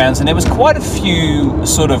rest of the grounds, and there was quite a few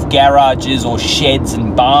sort of garages or sheds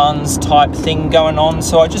and barns type thing going on,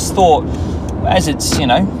 so I just thought, as it's,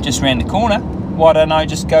 just round the corner, why don't I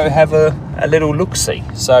just go have a little look-see?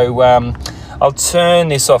 So I'll turn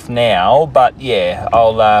this off now, but yeah,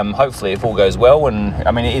 I'll hopefully, if all goes well, and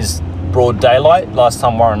I mean, it is broad daylight. Last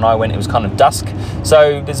time Warren and I went, it was kind of dusk,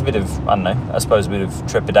 so there's a bit of, a bit of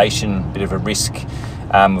trepidation, a bit of a risk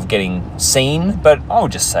of getting seen, but I'll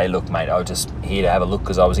just say, look, mate, I was just here to have a look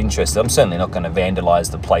because I was interested. I'm certainly not going to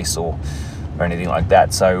vandalise the place or anything like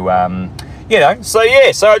that, so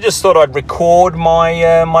so I just thought I'd record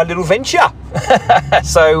my my little venture.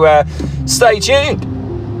 So stay tuned.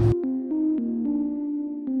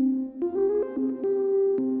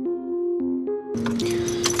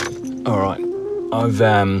 All right,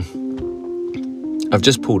 I've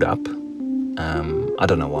just pulled up. I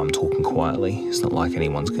don't know why I'm talking quietly. It's not like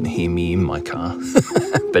anyone's going to hear me in my car.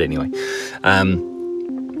 But anyway,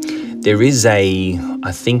 there is I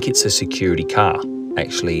think it's a security car,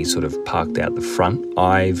 actually sort of parked out the front.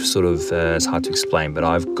 I've sort of, it's hard to explain, but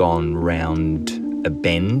I've gone round a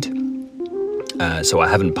bend. So I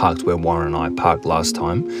haven't parked where Warren and I parked last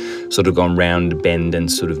time, sort of gone round a bend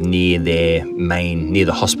and sort of near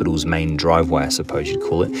the hospital's main driveway, I suppose you'd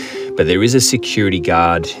call it. But there is a security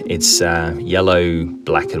guard. It's yellow,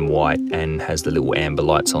 black and white, and has the little amber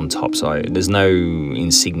lights on top. So there's no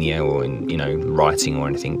insignia or, writing or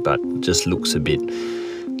anything, but just looks a bit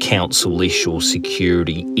council-ish or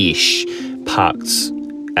security-ish, parked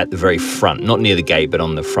at the very front, not near the gate, but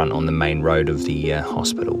on the front, on the main road of the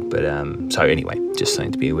hospital. But so anyway, just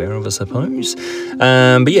something to be aware of, I suppose.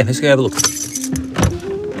 But yeah, let's go have a look.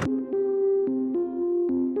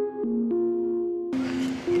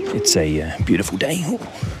 It's a beautiful day.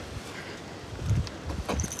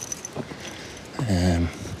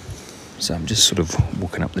 So I'm just sort of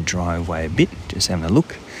walking up the driveway a bit, just having a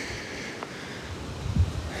look.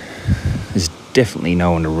 There's definitely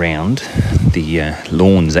no one around. The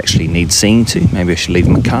lawns actually need seeing to. Maybe I should leave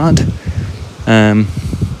them a card.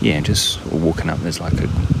 Yeah, just walking up. There's like a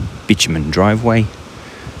bitumen driveway.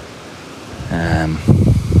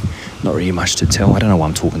 Not really much to tell. I don't know why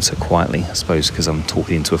I'm talking so quietly. I suppose because I'm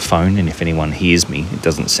talking into a phone, and if anyone hears me, it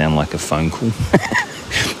doesn't sound like a phone call.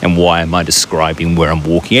 And why am I describing where I'm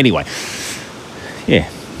walking anyway? Yeah,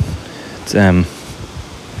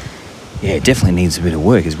 it definitely needs a bit of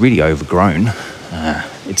work. It's really overgrown.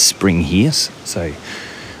 It's spring here, so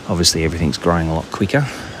obviously everything's growing a lot quicker.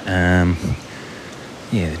 Yeah,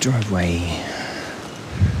 the driveway.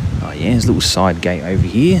 Oh yeah, there's a little side gate over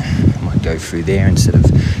here. I might go through there instead of,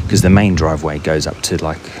 because the main driveway goes up to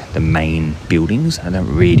like the main buildings. I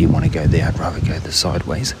don't really want to go there. I'd rather go the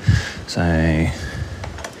sideways. So,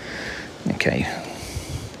 okay.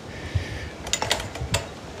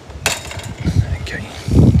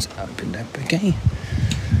 It's opened up. Okay.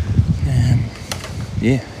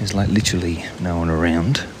 Yeah, there's like literally no one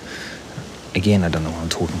around. Again, I don't know why I'm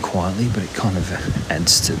talking quietly, but it kind of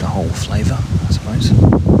adds to the whole flavour, I suppose.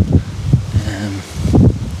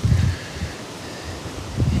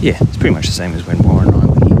 Yeah, it's pretty much the same as when Warren and I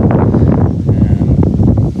were here.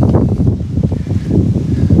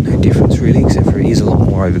 No difference really, except for it is a lot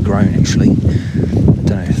more overgrown actually. I don't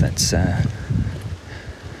know if that's... I'm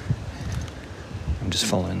just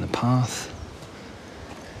following the path.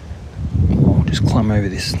 I'll just climb over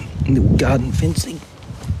this little garden fencing.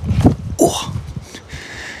 Oh,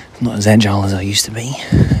 not as agile as I used to be.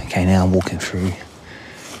 Okay, now I'm walking through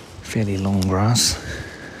fairly long grass.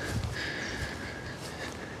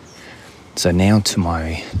 So now to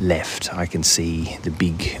my left I can see the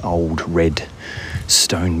big old red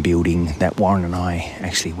stone building that Warren and I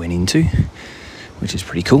actually went into, which is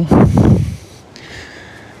pretty cool.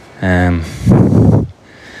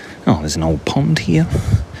 Oh, there's an old pond here.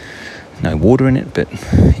 No water in it, but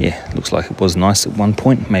yeah, looks like it was nice at one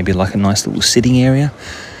point. Maybe like a nice little sitting area.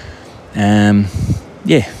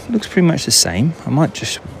 Yeah, looks pretty much the same. I might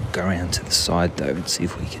just go around to the side though and see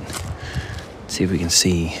if we can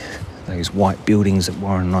see those white buildings that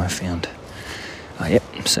Warren and I found. Oh, yep,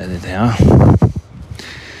 so there they are. Yeah,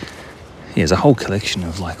 there's a whole collection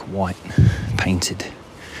of like white painted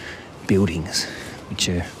buildings, which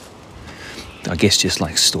are, I guess, just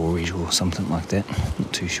like storage or something like that.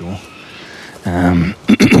 Not too sure.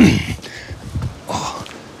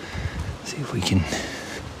 See if we can.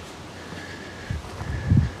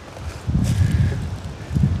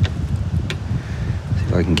 See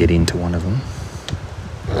if I can get into one of them.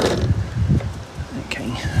 Okay,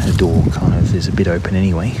 the door kind of is a bit open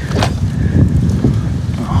anyway.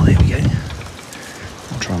 Oh, there we go.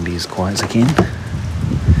 I'll try and be as quiet as I can.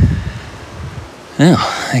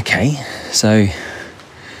 Oh, okay. So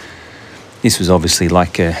this was obviously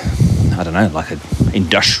like a, I don't know, like an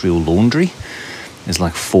industrial laundry. There's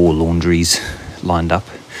like 4 laundries lined up.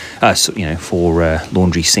 4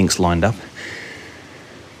 laundry sinks lined up.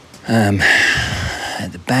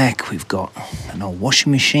 At the back we've got an old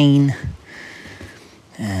washing machine.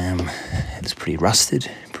 It's pretty rusted,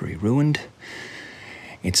 pretty ruined.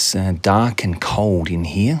 It's dark and cold in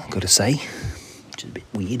here, got to say, which is a bit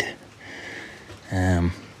weird.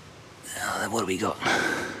 What do we got?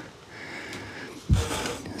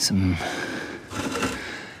 Some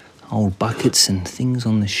old buckets and things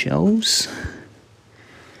on the shelves.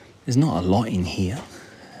 There's not a lot in here.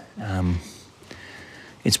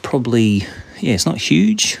 It's probably, it's not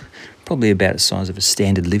huge. Probably about the size of a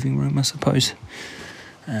standard living room, I suppose.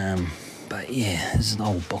 But yeah, there's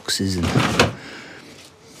old boxes and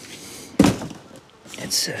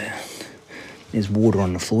there's water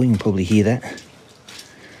on the floor. You can probably hear that.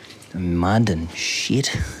 And mud and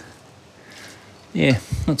shit. Yeah,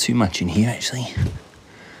 not too much in here actually.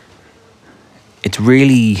 It's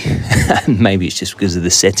really, maybe it's just because of the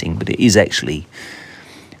setting, but it is actually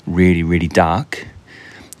really, really dark.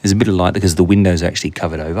 There's a bit of light because the windows are actually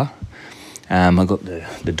covered over. I got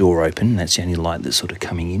the door open. That's the only light that's sort of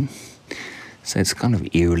coming in. So it's kind of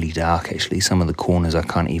eerily dark actually. Some of the corners I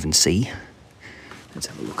can't even see. Let's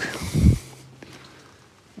have a look.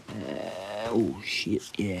 Oh shit,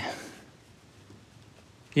 yeah.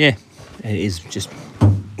 Yeah, it is just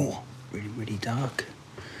really, really dark.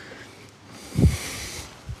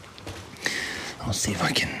 I'll see if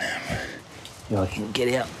I can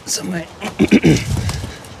get out somewhere.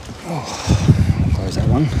 I'll close that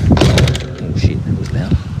one. Oh shit, that was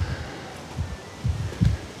loud.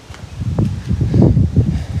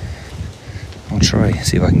 I'll try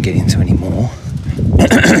see if I can get into any more.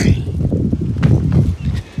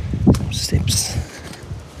 Some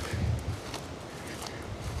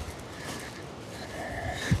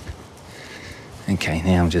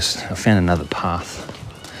Okay, now I found another path,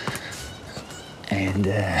 and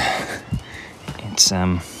it's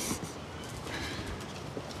got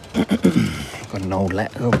an old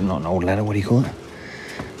ladder, not an old ladder, what do you call it?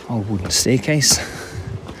 Old wooden staircase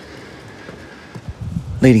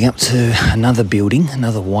leading up to another building,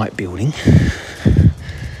 another white building.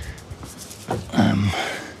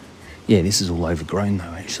 Yeah, this is all overgrown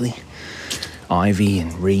though, actually. Ivy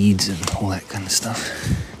and reeds and all that kind of stuff.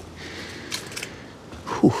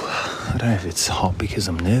 Whew. I don't know if it's hot because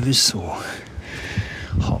I'm nervous or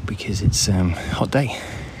hot because it's hot day.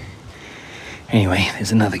 Anyway,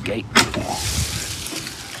 there's another gate.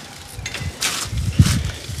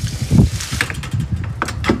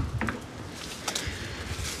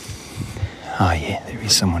 Oh yeah, there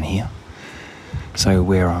is someone here. So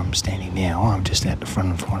where I'm standing now, I'm just out the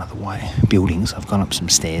front of one of the white buildings. I've gone up some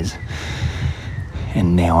stairs,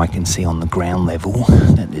 and now I can see on the ground level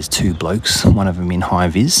that there's two blokes, one of them in high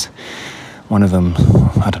vis, one of them,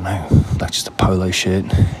 I don't know, like just a polo shirt.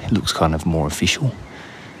 It looks kind of more official.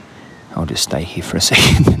 I'll just stay here for a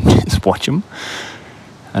second and just watch them.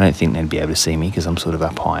 I don't think they'd be able to see me because I'm sort of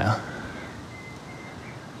up higher.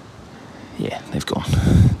 Yeah, they've gone.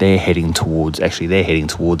 They're heading towards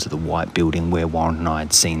the white building where Warren and I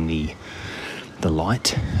had seen the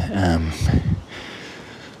light.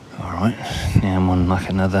 Alright, now I'm on like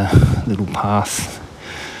another little path,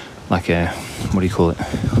 like a, what do you call it,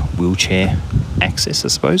 wheelchair access, I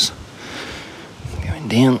suppose. Going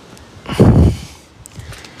down.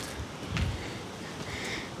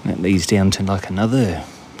 That leads down to like another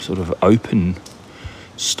sort of open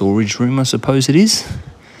storage room, I suppose it is.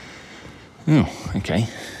 Oh, okay.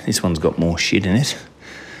 This one's got more shit in it.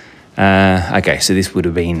 Okay, so this would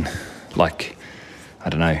have been like, I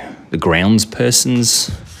don't know, the grounds person's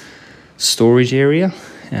storage area.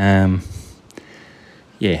 Yeah,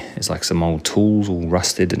 there's like some old tools all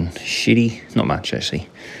rusted and shitty. Not much, actually.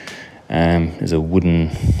 There's a wooden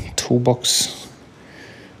toolbox,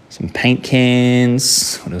 some paint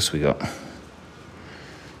cans. What else we got?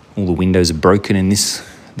 All the windows are broken in this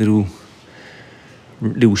little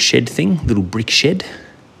shed thing, little brick shed.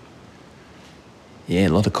 Yeah, a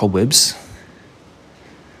lot of cobwebs.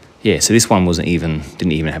 Yeah, so this one didn't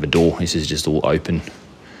even have a door. This is just all open.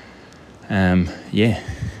 Yeah.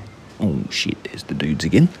 Oh shit, there's the dudes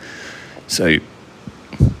again. So,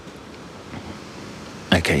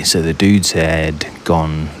 okay, so the dudes had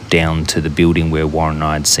gone down to the building where Warren and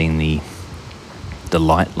I had seen the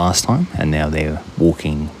light last time, and now they're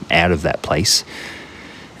walking out of that place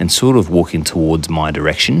and sort of walking towards my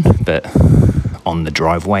direction, but on the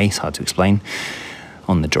driveway. It's hard to explain.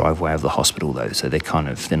 On the driveway of the hospital though, so they're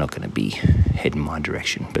not going to be heading my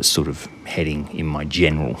direction, but sort of heading in my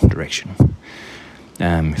general direction.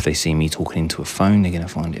 If they see me talking into a phone, they're going to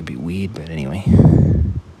find it a bit weird, but anyway.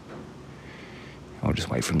 I'll just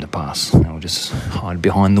wait for them to pass. I'll just hide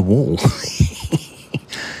behind the wall.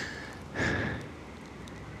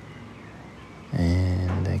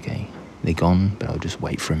 And okay, they're gone, but I'll just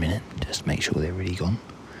wait for a minute, just make sure they're really gone.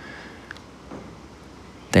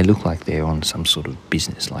 They look like they're on some sort of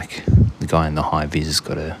business, like the guy in the high vis has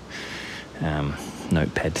got a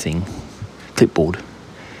notepad thing, clipboard.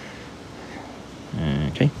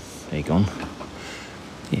 Okay, they're gone.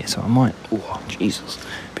 Yeah, so I might, oh Jesus,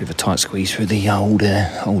 bit of a tight squeeze through the old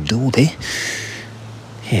door there.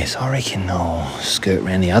 Yeah, so I reckon I'll skirt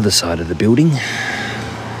around the other side of the building.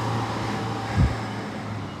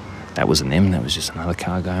 That wasn't them, that was just another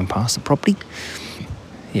car going past the property.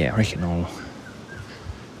 Yeah, I reckon I'll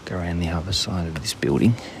go around the other side of this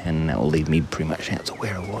building, and that will lead me pretty much out to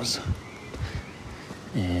where I was.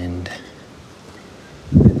 And out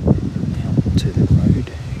to the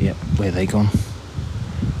road. Yep, where are they gone?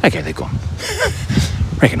 Okay, they're gone.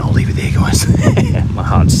 Reckon I'll leave it there, guys. My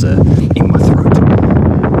heart's in my throat.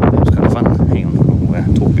 That was kind of fun. Hang on,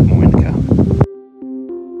 I'll talk a bit more in the car.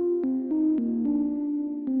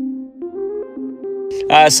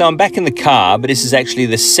 So I'm back in the car, but this is actually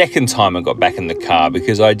the second time I got back in the car,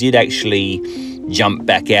 because I did actually jump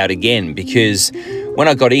back out again, because when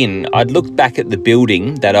I got in, I'd looked back at the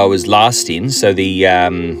building that I was last in, so the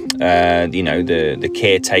the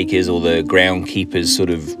caretakers or the groundkeepers sort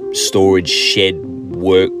of storage shed,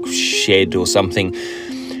 work shed or something.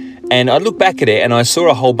 And I looked back at it and I saw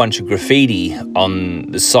a whole bunch of graffiti on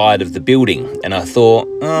the side of the building. And I thought,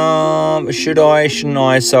 should I, shouldn't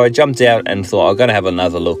I? So I jumped out and thought, I'm going to have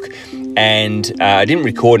another look. And I didn't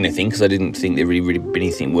record anything because I didn't think there really be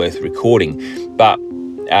anything worth recording. But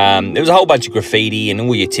there was a whole bunch of graffiti and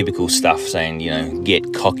all your typical stuff saying,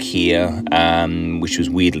 get cock here, which was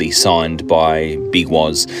weirdly signed by Big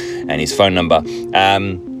Woz and his phone number.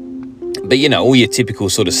 But, you know, all your typical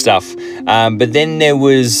sort of stuff. But then there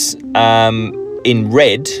was, in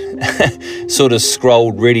red, sort of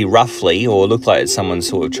scrolled really roughly, or looked like someone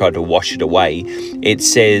sort of tried to wash it away. It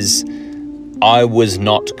says, "I was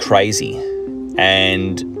not crazy."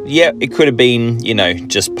 And yeah, it could have been, you know,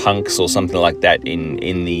 just punks or something like that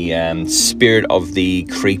in the spirit of the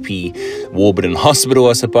creepy Warburton Hospital,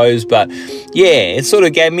 I suppose. But yeah, it sort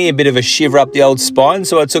of gave me a bit of a shiver up the old spine.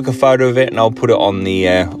 So I took a photo of it and I'll put it on the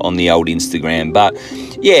old Instagram. But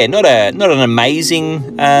yeah, not an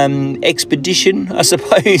amazing expedition, I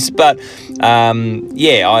suppose. But I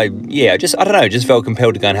don't know, just felt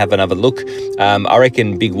compelled to go and have another look. I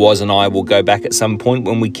reckon Big Waz and I will go back at some point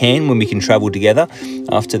when we can travel together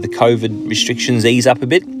after the COVID restrictions ease up a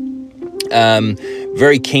bit.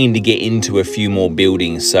 Very keen to get into a few more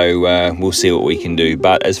buildings, so we'll see what we can do.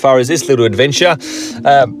 But as far as this little adventure,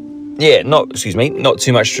 not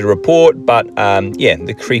too much to report, but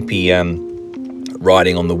the creepy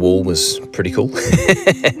writing on the wall was pretty cool.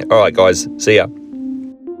 All right, guys, see ya.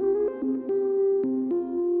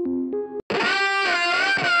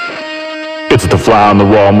 It's the Fly on the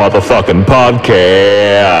Wall motherfucking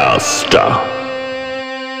podcast.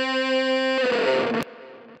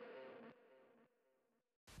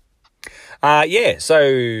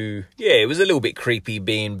 It was a little bit creepy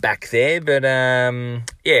being back there, but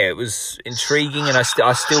it was intriguing, and I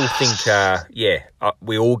still think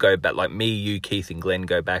we all go back, like me, you, Keith, and Glenn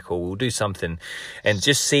go back, or we'll do something and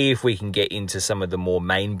just see if we can get into some of the more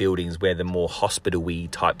main buildings where the more hospital-y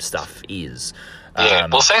type stuff is. Yeah,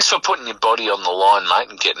 well, thanks for putting your body on the line, mate,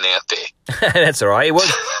 and getting out there. That's all right. It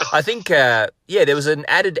was, I think, there was an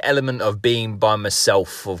added element of being by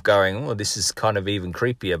myself, of going, oh, this is kind of even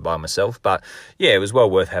creepier by myself. But, yeah, it was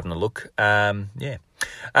well worth having a look. Now,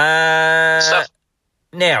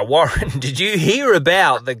 Warren, did you hear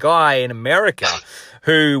about the guy in America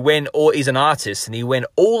who he's an artist, and he went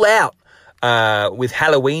all out with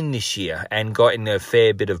Halloween this year and got in a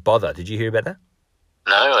fair bit of bother? Did you hear about that?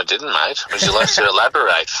 No, I didn't, mate. Would you like to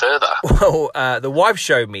elaborate further? Well, the wife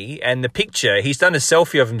showed me, and the picture, he's done a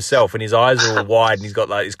selfie of himself, and his eyes are all wide, and he's got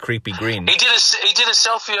like this creepy grin. He did a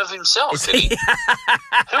selfie of himself, did he? Who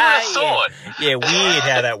would have thought? Yeah, weird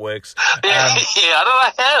how that works. I don't know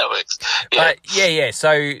how that works. Yeah. But so,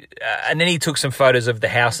 and then he took some photos of the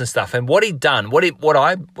house and stuff, and what he'd done, what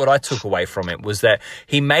I took away from it was that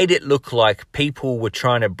he made it look like people were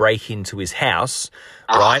trying to break into his house,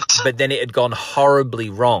 right? But then it had gone horribly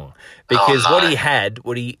wrong, because what he had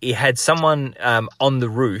someone on the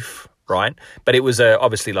roof, right? But it was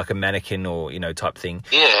obviously like a mannequin or, type thing.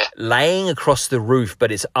 Yeah. Laying across the roof,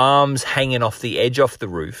 but its arms hanging off the edge off the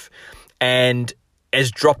roof, and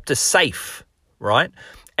has dropped a safe, right?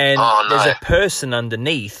 And there's a person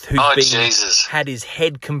underneath who's had his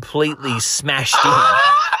head completely smashed in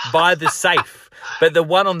by the safe. But the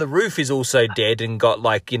one on the roof is also dead and got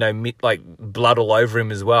like blood all over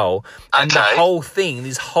him as well. And the whole thing,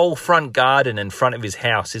 this whole front garden in front of his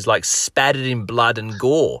house is like spattered in blood and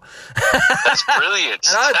gore. That's brilliant.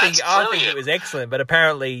 And I think it was excellent. But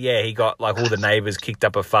apparently, he got like all the neighbours kicked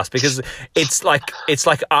up a fuss, because it's like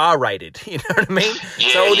R-rated. You know what I mean? Yeah,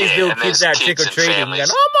 so all these little kids out trick or treating and going,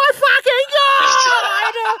 "Oh my fucking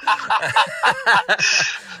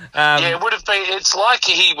god!" It would have been. It's like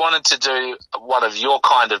he wanted to do one of your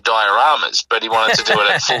kind of dioramas, but he wanted to do it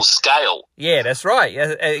at full scale. Yeah, that's right.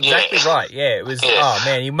 Yeah, exactly right. Yeah, it was. Yeah. Oh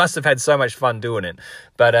man, he must have had so much fun doing it.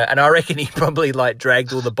 But and I reckon he probably like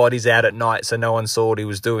dragged all the bodies out at night so no one saw what he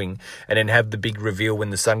was doing, and then have the big reveal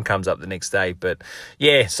when the sun comes up the next day. But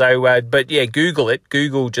yeah, Google it.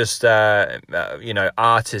 Google just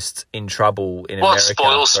artists in trouble in America.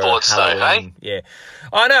 Spoil sports though, hey? Yeah,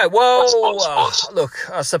 I know. Well, look,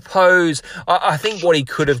 I suppose I think what he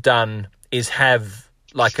could have done is have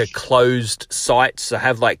like a closed site, so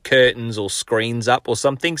have like curtains or screens up or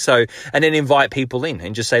something, so, and then invite people in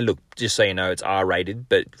and just say, look, just so you know, it's R-rated,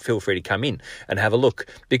 but feel free to come in and have a look,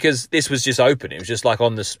 because this was just open. It was just like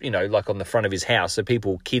on this, like on the front of his house, so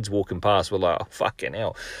kids walking past were like, oh, fucking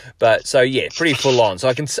hell. But so yeah, pretty full on. So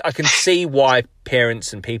I can see why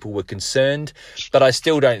parents and people were concerned, but I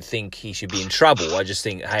still don't think he should be in trouble. I just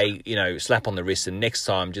think, hey, slap on the wrist, and next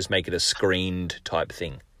time just make it a screened type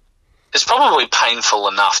thing. It's probably painful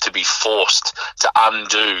enough to be forced to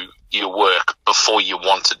undo your work before you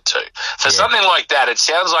wanted to. For something like that, it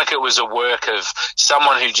sounds like it was a work of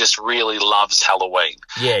someone who just really loves Halloween.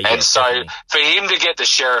 And so definitely. For him to get the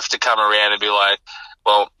sheriff to come around and be like,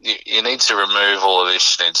 well, you need to remove all of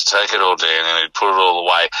this, you need to take it all down and put it all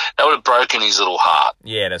away, that would have broken his little heart.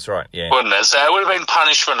 Yeah, that's right, yeah. Wouldn't it? So it would have been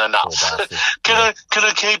punishment enough. Can I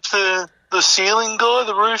keep the ceiling guy,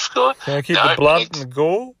 the roof guy? Can I keep the blood and the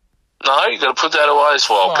gore? No, you got to put that away as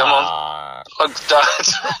well. Come on. Look,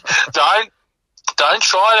 don't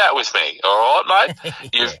try that with me, all right,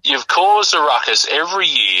 mate? You've caused a ruckus every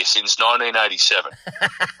year since 1987.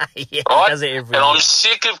 Yeah, right? does it every and year. I'm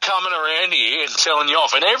sick of coming around here and telling you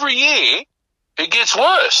off. And every year, it gets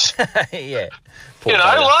worse. Yeah.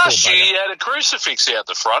 Last year you had a crucifix out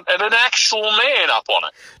the front and an actual man up on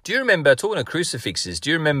it. Do you remember, talking of crucifixes,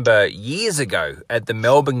 do you remember years ago at the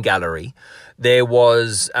Melbourne Gallery, there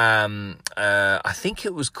was, I think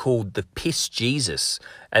it was called the Piss Jesus,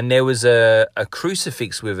 and there was a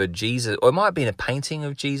crucifix with a Jesus, or it might have been a painting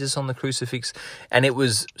of Jesus on the crucifix, and it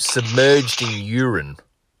was submerged in urine,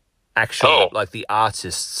 actually, like the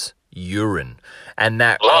artist's urine, and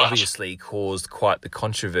that obviously caused quite the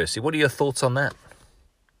controversy. What are your thoughts on that?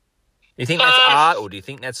 Do you think that's art, or do you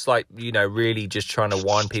think that's really just trying to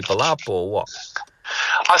wind people up, or what?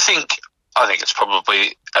 I think it's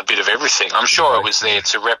probably a bit of everything. I'm sure it was there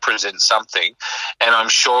to represent something, and I'm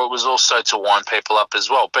sure it was also to wind people up as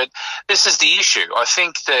well. But this is the issue. I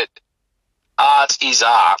think that art is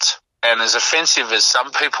art, and as offensive as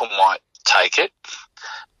some people might take it,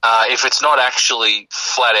 if it's not actually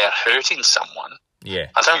flat out hurting someone,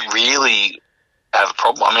 I don't really have a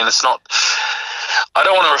problem. I mean, it's not. I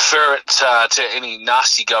don't want to refer it to any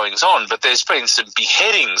nasty goings on, but there's been some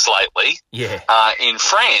beheadings lately in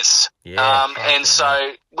France. And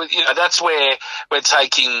so, that's where we're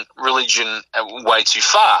taking religion way too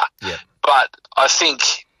far. But I think,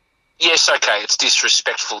 yes, okay, it's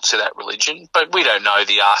disrespectful to that religion, but we don't know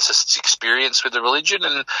the artist's experience with the religion,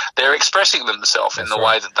 and they're expressing themselves in the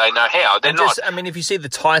way that they know how. They're not. I mean, if you see the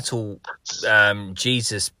title,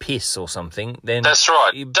 Jesus Piss or something, then that's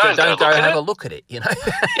right. Don't go have a look at it. Yeah,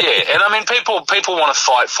 and I mean, people want to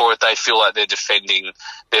fight for it. They feel like they're defending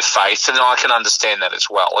their faith, and I can understand that as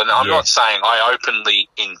well. And I'm not saying I openly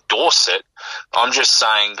endorse it. I'm just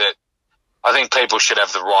saying that I think people should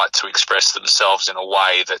have the right to express themselves in a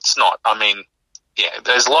way that's not. I mean,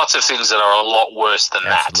 there's lots of things that are a lot worse than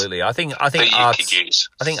Absolutely. that. I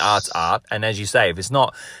think art's art, and as you say, if it's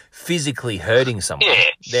not physically hurting someone,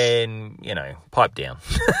 then pipe down.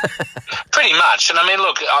 Pretty much. And I mean,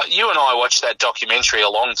 look, you and I watched that documentary a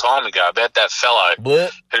long time ago about that fellow who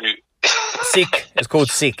Sick. It's called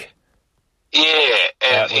Sick. Yeah,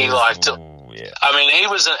 and he liked. I mean, he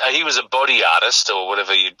was a body artist, or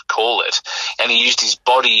whatever you'd call it, and he used his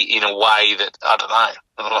body in a way that I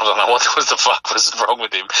don't know what the fuck was wrong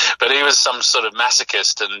with him, but he was some sort of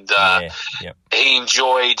masochist, and he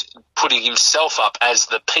enjoyed putting himself up as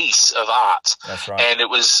the piece of art. That's right. And it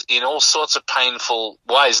was in all sorts of painful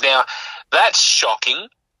ways. Now, that's shocking.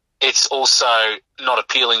 It's also not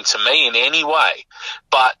appealing to me in any way,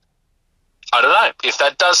 but I don't know. If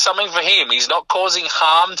that does something for him, he's not causing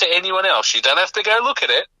harm to anyone else. You don't have to go look at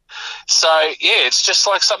it. So, it's just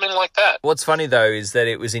like something like that. What's funny, though, is that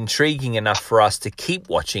it was intriguing enough for us to keep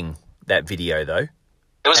watching that video, though.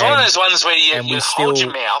 It was one of those ones where you hold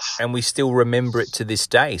your mouth. And we still remember it to this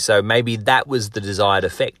day. So maybe that was the desired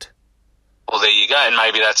effect. Well, there you go. And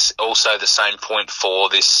maybe that's also the same point for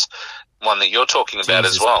this one that you're talking about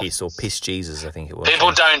as well. Piss, or Piss Jesus, I think it was.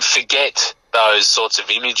 People don't forget those sorts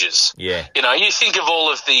of images. Yeah. You think of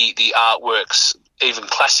all of the artworks, even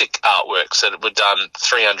classic artworks that were done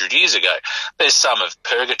 300 years ago. There's some of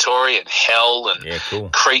purgatory and hell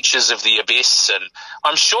and creatures of the abyss, and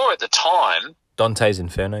I'm sure at the time Dante's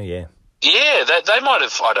Inferno, yeah. Yeah, they might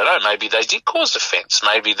have, I don't know, maybe they did cause offence.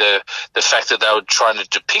 Maybe the fact that they were trying to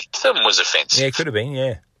depict them was offensive. Yeah, it could have been,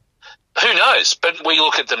 yeah. Who knows? But we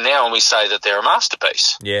look at them now and we say that they're a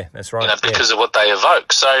masterpiece. Yeah, that's right. Because of what they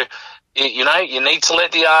evoke. So, you need to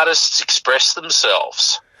let the artists express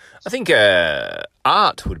themselves. I think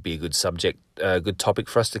art would be a good subject, a good topic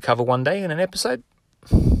for us to cover one day in an episode.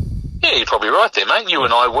 Yeah, you're probably right there, mate. You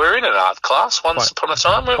and I were in an art class once upon a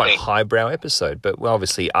time, weren't we? Quite a highbrow episode, but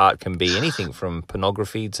obviously art can be anything from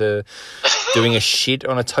pornography to doing a shit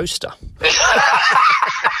on a toaster.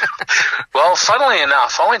 Well, funnily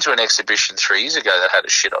enough, I went to an exhibition 3 years ago that had a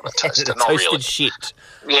shit on a toaster. Not toasted really. Shit.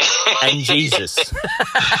 Yeah. And Jesus.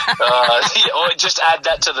 Or just add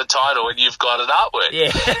that to the title and you've got an artwork.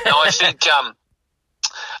 Yeah. Now,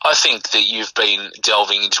 I think that you've been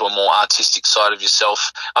delving into a more artistic side of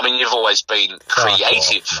yourself. I mean, you've always been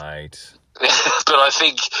creative. Fuck off, mate. But I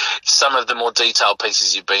think some of the more detailed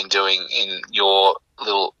pieces you've been doing in your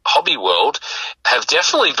little hobby world have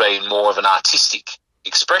definitely been more of an artistic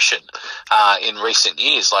expression in recent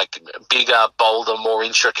years, like bigger, bolder, more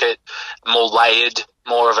intricate, more layered,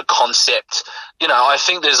 more of a concept. I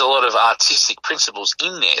think there's a lot of artistic principles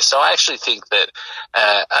in there. So I actually think that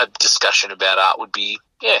a discussion about art would be,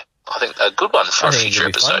 I think a good one for a future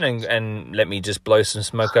episode. And let me just blow some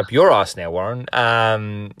smoke up your ass now, Warren.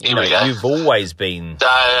 You've always been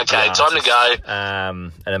okay, time to go.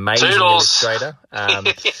 An amazing illustrator. And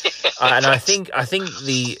I think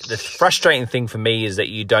the frustrating thing for me is that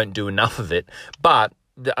you don't do enough of it. But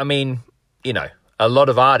a lot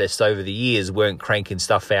of artists over the years weren't cranking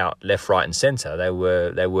stuff out left, right, and centre. They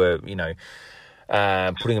were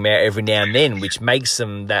putting them out every now and then, which makes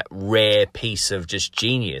them that rare piece of just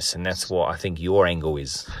genius, and that's what I think your angle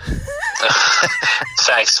is.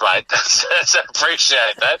 Thanks, mate. I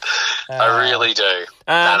appreciate that. I really do.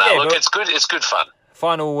 Look, it's good. It's good fun.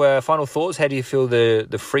 Final thoughts. How do you feel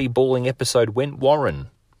the free balling episode went, Warren?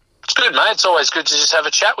 It's good, mate. It's always good to just have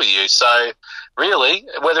a chat with you. So, really,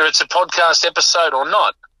 whether it's a podcast episode or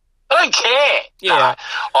not, I don't care. Yeah,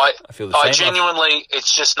 I feel the same. I genuinely,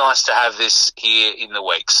 it's just nice to have this here in the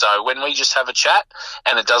week. So when we just have a chat,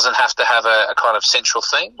 and it doesn't have to have a kind of central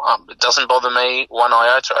theme, it doesn't bother me one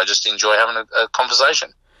iota. I just enjoy having a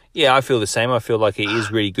conversation. Yeah, I feel the same. I feel like it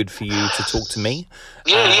is really good for you to talk to me.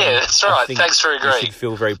 Yeah, that's right. Thanks for agreeing. You should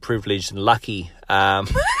feel very privileged and lucky. Yeah,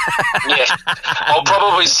 I'll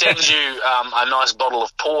probably send you a nice bottle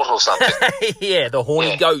of port or something. Yeah, the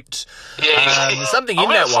horny goat. Yeah, there's something I'm in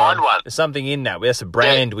that find one. There's something in that. That's a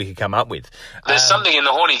brand we could come up with. There's something in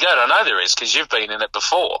the horny goat. I know there is because you've been in it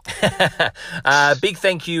before. Big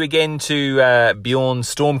thank you again to Bjorn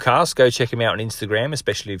Stormcast. Go check him out on Instagram,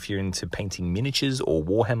 especially if you're into painting miniatures or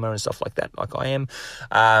Warhammer and stuff like that, like I am.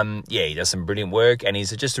 He does some brilliant work, and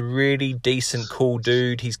he's just a really decent, cool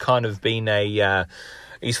dude. He's kind of been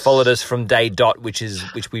he's followed us from day dot, which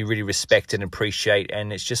we really respect and appreciate,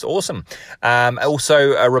 and it's just awesome.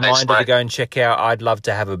 Also, a reminder to go and check out I'd Love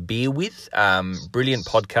to Have a Beer With. Brilliant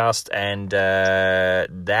podcast, and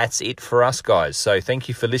that's it for us, guys. So thank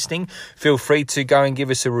you for listening. Feel free to go and give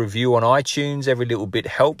us a review on iTunes. Every little bit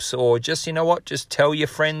helps, or just, you know what, just tell your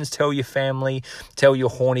friends, tell your family, tell your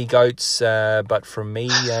horny goats. But from me,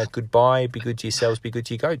 goodbye. Be good to yourselves, be good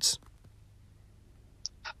to your goats.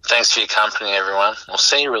 Thanks for your company, everyone. We'll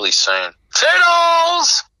see you really soon. Toodles!